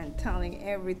window and telling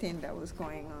everything that was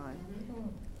going on.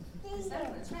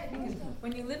 That's right, because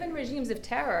when you live in regimes of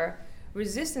terror,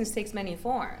 resistance takes many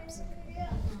forms.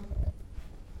 Yeah.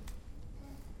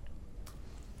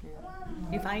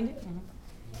 You find it? Mm-hmm.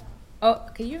 Oh,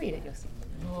 can you read it, Josie?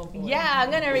 Oh, yeah,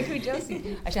 I'm going to recruit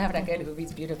Josie. I should have Raquel who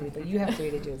reads beautifully, but you have to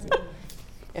read it, Josie.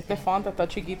 Este font está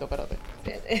chiquito, espérate.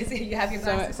 You have your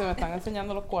glasses. Se me están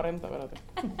enseñando los 40, espérate.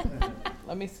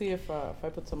 Let me see if I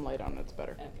put some light on it, it's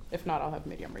better. Okay. If not, I'll have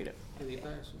Miriam read it. Edita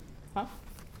eso. Huh?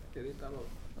 Edítalo.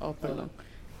 Oh, perdón.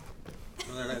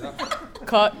 No de la edad.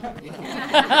 Cut.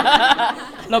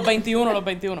 Los 21.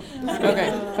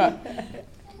 Okay, cut.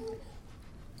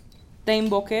 Te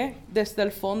invoqué desde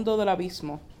el fondo del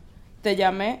abismo. Te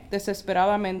llamé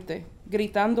desesperadamente,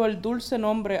 gritando el dulce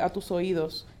nombre a tus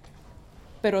oídos.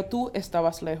 Pero tú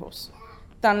estabas lejos.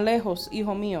 Tan lejos,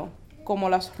 hijo mío, como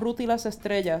las rútilas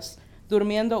estrellas,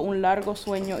 durmiendo un largo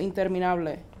sueño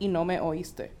interminable, y no me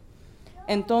oíste.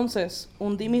 Entonces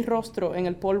hundí mi rostro en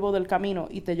el polvo del camino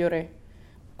y te lloré,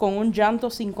 con un llanto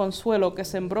sin consuelo que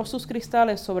sembró sus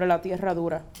cristales sobre la tierra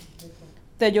dura.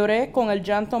 Te lloré con el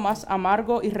llanto más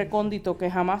amargo y recóndito que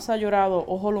jamás ha llorado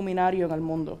ojo luminario en el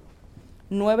mundo.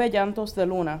 9 llantos de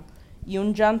luna y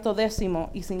un llanto décimo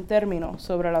y sin término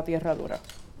sobre la tierra dura.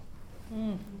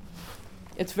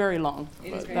 It's very long,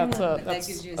 but that's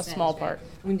a small part.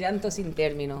 Un llanto sin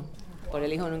término, por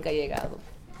el hijo nunca llegado.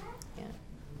 Yeah.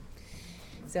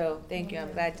 So, thank you.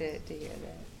 I'm glad to hear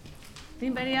that.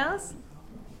 Anybody else?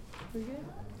 We good?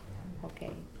 Okay.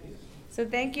 So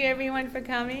thank you everyone for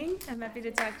coming. I'm happy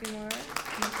to talk to you more.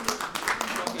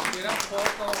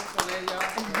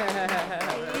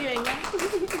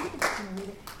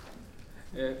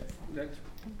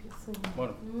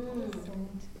 Bueno,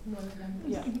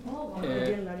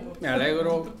 me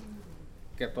alegro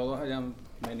que todos hayan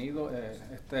venido.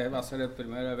 Este va a ser el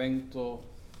primer evento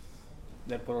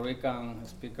del Puerto Rican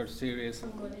Speaker Series,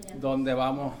 donde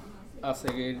vamos a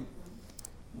seguir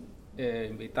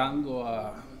invitando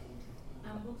a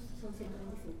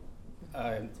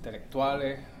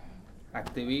intelectuales,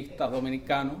 activistas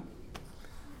dominicanos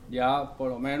Ya por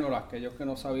lo menos aquellos que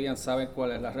no sabían saben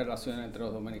cuál es la relación entre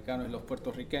los dominicanos y los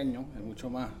puertorriqueños, es mucho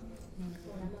más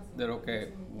de lo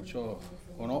que muchos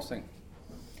conocen.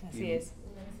 Así es.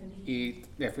 Y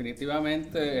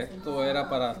definitivamente esto era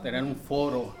para tener un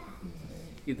foro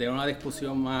y tener una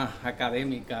discusión más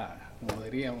académica, como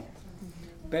diríamos.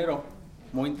 Pero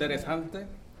muy interesante.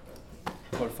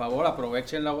 Por favor,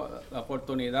 aprovechen la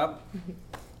oportunidad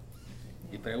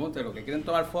y pregunten. Lo que quieren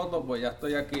tomar fotos, pues ya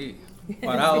estoy aquí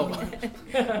parado.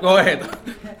 Coge.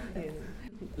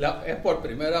 Es por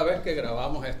primera vez que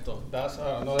grabamos esto.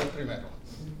 No del primero.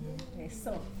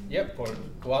 Eso. Por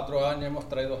 4 años hemos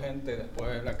traído gente,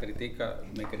 después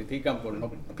me critican por no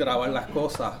grabar las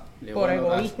cosas. Por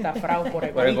egoísta, Frau, por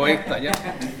egoísta. Por egoísta, ya.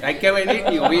 Hay que venir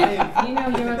y oír. You know,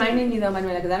 you're reminding me though,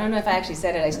 Manuela, because I don't know if I actually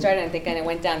said it. I started and I kind of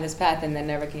went down this path and then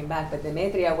never came back. But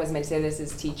Demetria was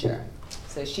Mercedes' teacher.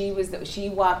 So she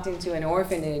walked into an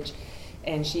orphanage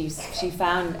and she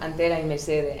found Antera y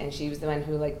Mercedes, and she was the one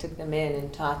who took them in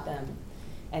and taught them.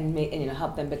 And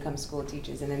help them become school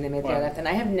teachers. And then Demetria left. And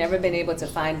I have never been able to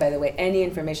find, by the way, any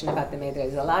information about Demetria.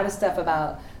 There's a lot of stuff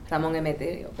about Ramón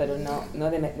Emeterio, pero no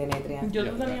de Demetria. Yo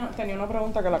tenía una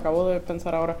pregunta que la acabo de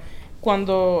pensar ahora.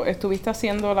 Cuando estuviste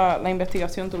haciendo la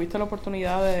investigación, ¿tuviste la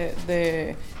oportunidad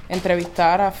de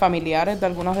entrevistar a familiares de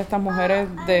algunas de estas mujeres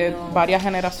de varias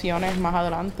generaciones más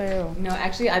adelante? ¿O? No,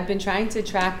 actually, I've been trying to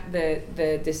track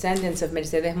the descendants of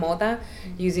Mercedes Mota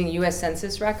using U.S.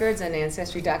 Census records and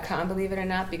Ancestry.com, believe it or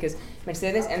not, because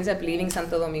Mercedes ends up leaving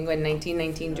Santo Domingo in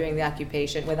 1919 during the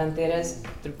occupation with Antera's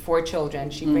 4 children.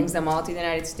 She brings them all to the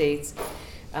United States.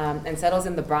 And settles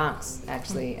in the Bronx,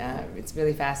 actually. It's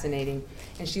really fascinating.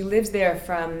 And she lives there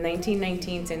from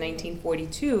 1919 to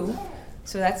 1942,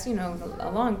 so that's,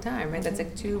 a long time, right?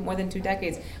 That's more than 2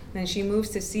 decades. Then she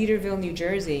moves to Cedarville, New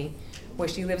Jersey, where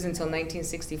she lives until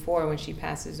 1964 when she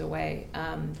passes away.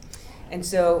 And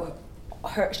so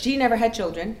she never had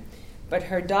children, but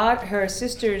her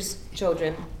sister's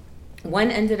children,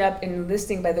 one ended up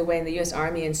enlisting, by the way, in the U.S.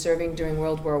 Army and serving during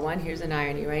World War I. Here's an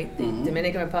irony, right? The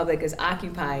Dominican Republic is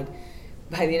occupied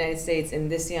by the United States,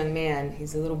 and this young man,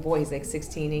 he's a little boy, he's like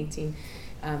 16, 18,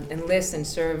 enlists and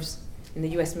serves in the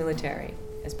U.S. military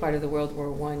as part of the World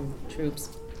War I troops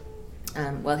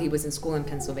while he was in school in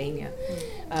Pennsylvania.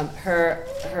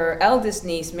 Her eldest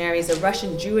niece marries a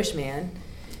Russian Jewish man.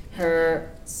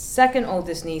 Her second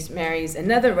oldest niece marries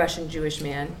another Russian Jewish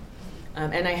man.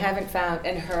 And I haven't found,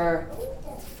 and her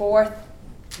 4th,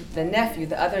 the nephew,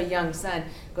 the other young son,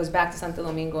 goes back to Santo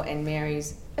Domingo and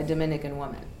marries a Dominican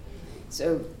woman.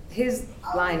 So his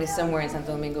line is somewhere in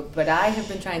Santo Domingo, but I have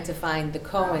been trying to find the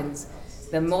Cohens,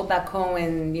 the Mota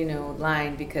Cohen,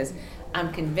 line, because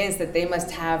I'm convinced that they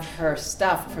must have her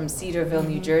stuff from Cedarville,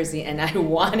 New Jersey, and I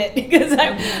want it because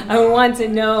I want to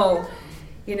know.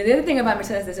 The other thing about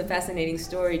Mercedes that's a fascinating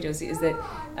story, Josie, is that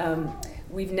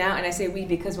we've now, and I say we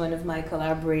because one of my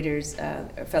collaborators,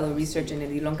 a fellow researcher,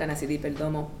 Nedilonka Nasidi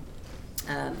Perdomo,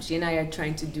 she and I are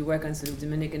trying to do work on sort of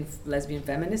Dominican lesbian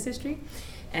feminist history,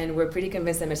 and we're pretty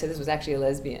convinced that Mercedes was actually a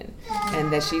lesbian,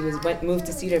 and that she moved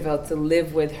to Cedarville to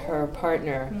live with her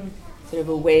partner, sort of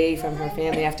away from her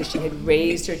family after she had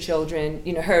raised her children,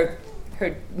 her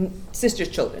sister's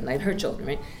children, like her children,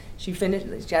 right? She finished,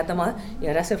 she had them all, y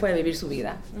ahora se fue a vivir su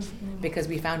vida, because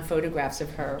we found photographs of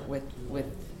her with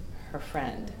her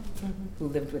friend who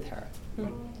lived with her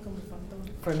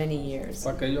for many years.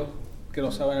 Para aquellos que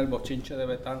no saben el bochinche de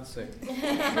Betance.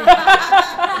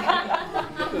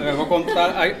 Les voy a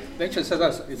contar, de hecho,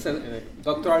 it's a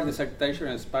doctoral dissertation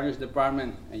in Spanish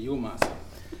department en UMass.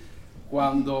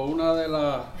 Cuando una de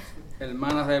las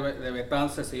hermanas de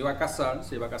Betance se iba a casar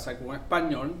con un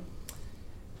español,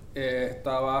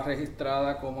 estaba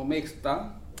registrada como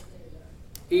mixta,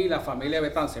 y la familia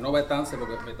Betance, no Betance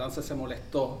porque Betance se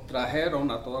molestó, trajeron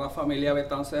a toda la familia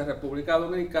Betance de República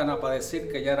Dominicana para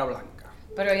decir que ella era blanca.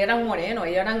 Pero ella era moreno,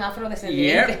 ellos eran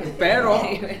afrodescendientes. Pero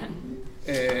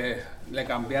le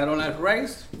cambiaron el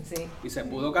race, sí, y se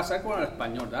pudo casar con el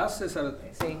español.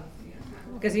 Sí.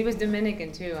 Because he was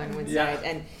Dominican too on one side,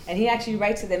 and he actually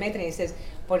writes to Demetria and he says,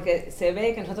 porque se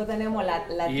ve que nosotros tenemos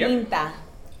la tinta.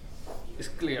 It's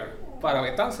clear. Para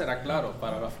Betance era claro,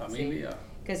 para la familia.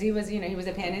 Because he was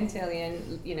a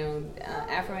Pan-Antillean,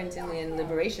 Afro-Antillean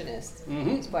liberationist.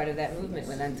 He's part of that movement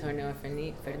with Antonio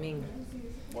Fermin.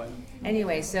 Bueno.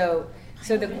 Anyway, so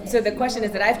the question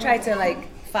is that I've tried to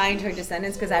find her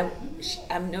descendants because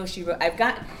I know she wrote.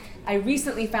 I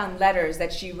recently found letters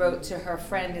that she wrote to her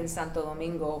friend in Santo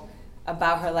Domingo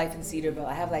about her life in Cedarville.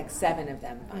 I have 7 of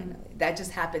them finally. That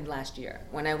just happened last year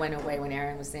when I went away. When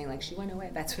Aaron was saying she went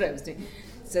away. That's what I was doing.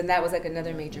 So that was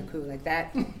another major coup.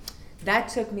 That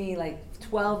took me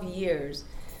 12 years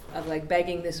of like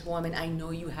begging this woman, I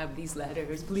know you have these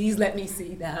letters, please let me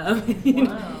see them. You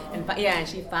know? And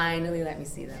she finally let me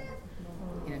see them.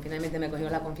 You know, finalmente me cogió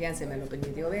la confianza y me lo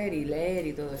permitió ver y leer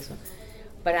y todo eso.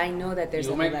 But I know that there's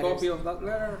you other make letters. copy of that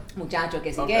letter? Muchacho,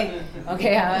 que sigue. Okay.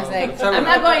 Okay, I was like, I'm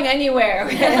not going anywhere.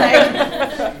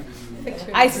 Okay?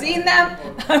 I seen them.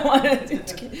 I wanted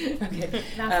to. Okay.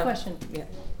 Last question. Yeah.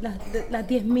 Las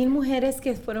 10,000 mujeres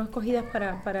que fueron escogidas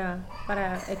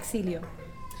para exilio.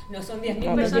 No, son 10,000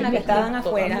 No, personas que 10,000, estaban todas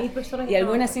afuera 10,000 personas y que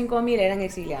algunas 5,000 eran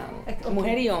exiliados, Okay.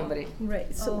 mujer y hombre.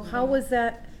 Right. So how was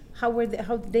that? How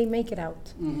did they make it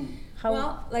out? How,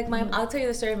 Well, like I'll tell you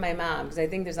the story of my mom, because I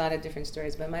think there's a lot of different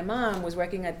stories, but my mom was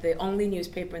working at the only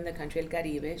newspaper in the country, El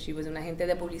Caribe. She was una agente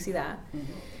de publicidad,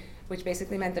 which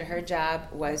basically meant that her job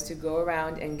was to go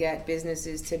around and get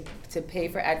businesses to pay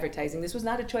for advertising. This was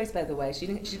not a choice, by the way. She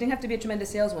didn't have to be a tremendous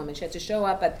saleswoman. She had to show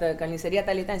up at the carnicería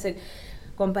Talita and say,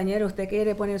 compañero, usted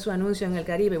quiere poner su anuncio en El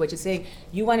Caribe, which is saying,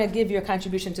 you want to give your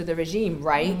contribution to the regime,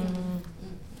 right?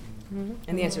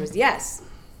 And the answer was yes.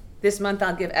 This month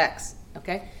I'll give X,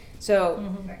 okay? So,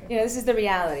 you know, this is the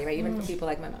reality, right? Even for people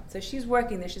like my mom. So she's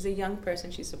working there. She's a young person.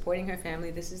 She's supporting her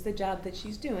family. This is the job that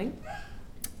she's doing.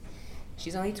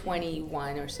 She's only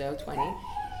 21 or so, 20,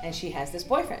 and she has this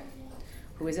boyfriend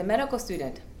who is a medical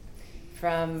student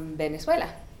from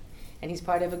Venezuela. And he's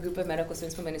part of a group of medical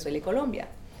students from Venezuela y Colombia.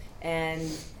 And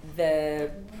the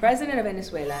president of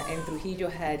Venezuela and Trujillo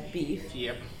had beef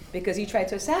because he tried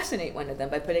to assassinate one of them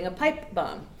by putting a pipe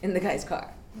bomb in the guy's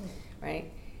car,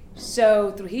 right?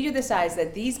 So Trujillo decides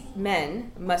that these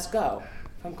men must go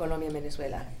from Colombia and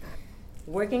Venezuela.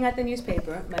 Working at the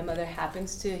newspaper, my mother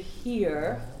happens to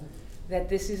hear that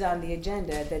this is on the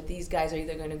agenda, that these guys are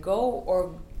either going to go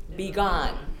or be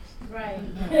gone. Right.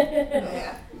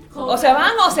 O se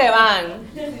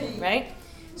van, right?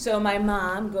 So my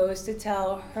mom goes to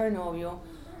tell her novio,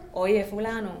 oye,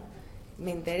 fulano,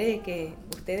 me enteré que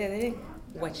ustedes deben,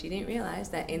 what she didn't realize,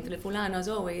 that entre fulanos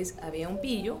always había un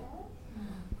pillo,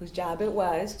 whose job it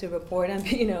was to report on,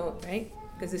 you know, right?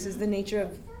 Because this is the nature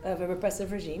of a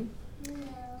repressive regime.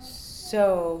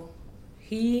 So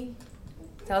he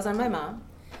tells on my mom,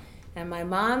 and my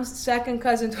mom's second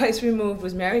cousin, twice removed,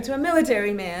 was married to a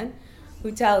military man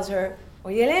who tells her,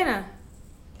 oye, Elena,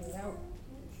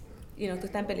 you know, tú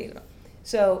estás en peligro.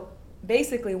 So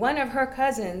basically, one of her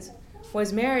cousins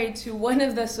was married to one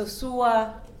of the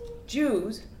Sosua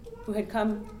Jews who had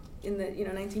come in the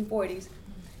 1940s,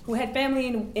 who had family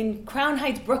in Crown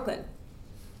Heights, Brooklyn.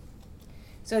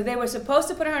 So they were supposed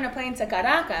to put her on a plane to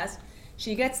Caracas.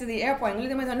 She gets to the airport, and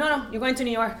no, you're going to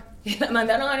New York.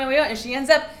 And she ends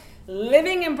up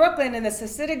living in Brooklyn in this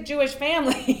Hasidic Jewish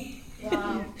family.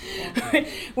 Wow.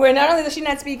 Where not only does she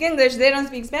not speak English, they don't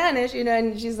speak Spanish, you know,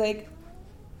 and she's like,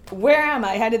 where am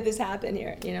I? How did this happen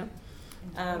here, you know?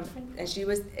 And she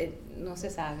was, no se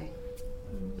sabe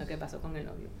lo que pasó con el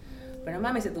novio. Pero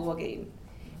mami se tuvo que ir.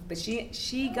 But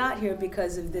she got here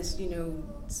because of this, you know,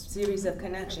 series of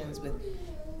connections with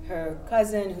her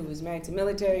cousin who was married to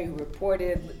military, who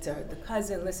reported to the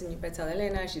cousin, listen, you better tell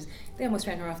Elena, they almost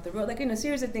ran her off the road. Like, you know, a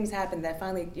series of things happened that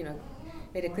finally, you know,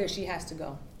 made it clear she has to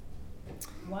go.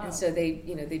 Wow. And so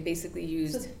they basically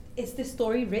used... So is this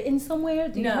story written somewhere?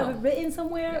 Do you No. have it written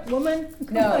somewhere? Woman?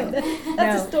 Come No. on.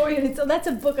 That's a story on its own. That's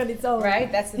a book on its own. Right?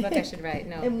 That's the book I should write.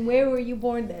 No. And where were you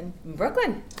born then? In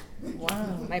Brooklyn.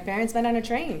 Wow. My parents met on a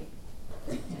train.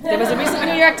 There was a recent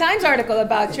New York Times article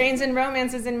about trains and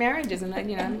romances and marriages, and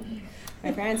you know,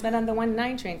 my parents met on the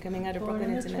 1-9 train coming out of Born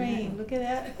Brooklyn on a into train. Manhattan. Look at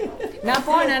that. Not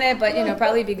born on it, but you know,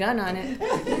 probably begun on it.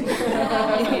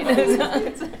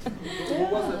 Who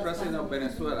was the president of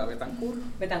Venezuela?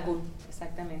 Betancourt,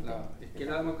 exactamente. La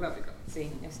izquierda democrática.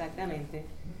 Sí, exactamente.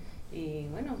 Y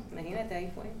bueno, imagínate, ahí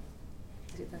fue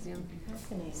la situación.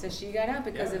 So she got out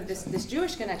because of this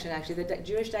Jewish connection, actually, the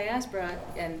Jewish diaspora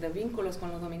and the vínculos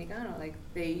con los dominicanos. Like,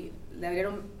 they le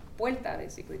abrieron puerta,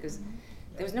 basically, because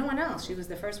there was no one else. She was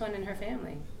the first one in her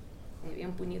family. Había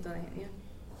un puñito de gente.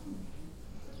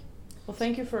 Well,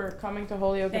 thank you for coming to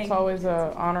Holyoke. Thank It's you. always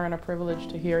an honor and a privilege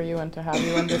to hear you and to have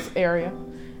you in this area.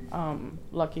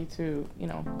 Lucky to, you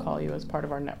know, call you as part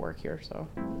of our network here. So,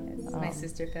 It's my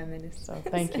sister feminist. so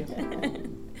thank you.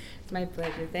 It's my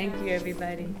pleasure. Thank you,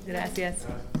 everybody. Gracias.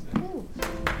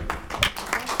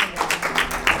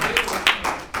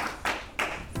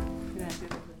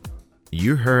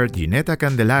 You heard Ginetta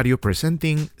Candelario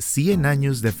presenting Cien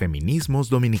Años de Feminismos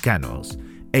Dominicanos,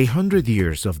 100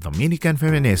 years of Dominican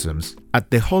feminisms at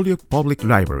the Holyoke Public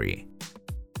Library.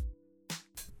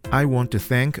 I want to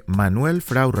thank Manuel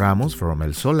Frau Ramos from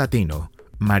El Sol Latino,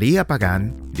 Maria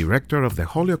Pagan, Director of the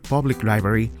Holyoke Public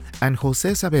Library, and Jose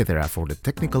Saavedra for the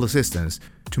technical assistance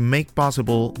to make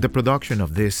possible the production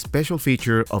of this special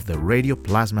feature of the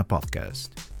Radioplasma podcast.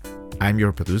 I'm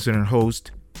your producer and host,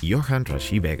 Johan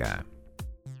Rashi Vega.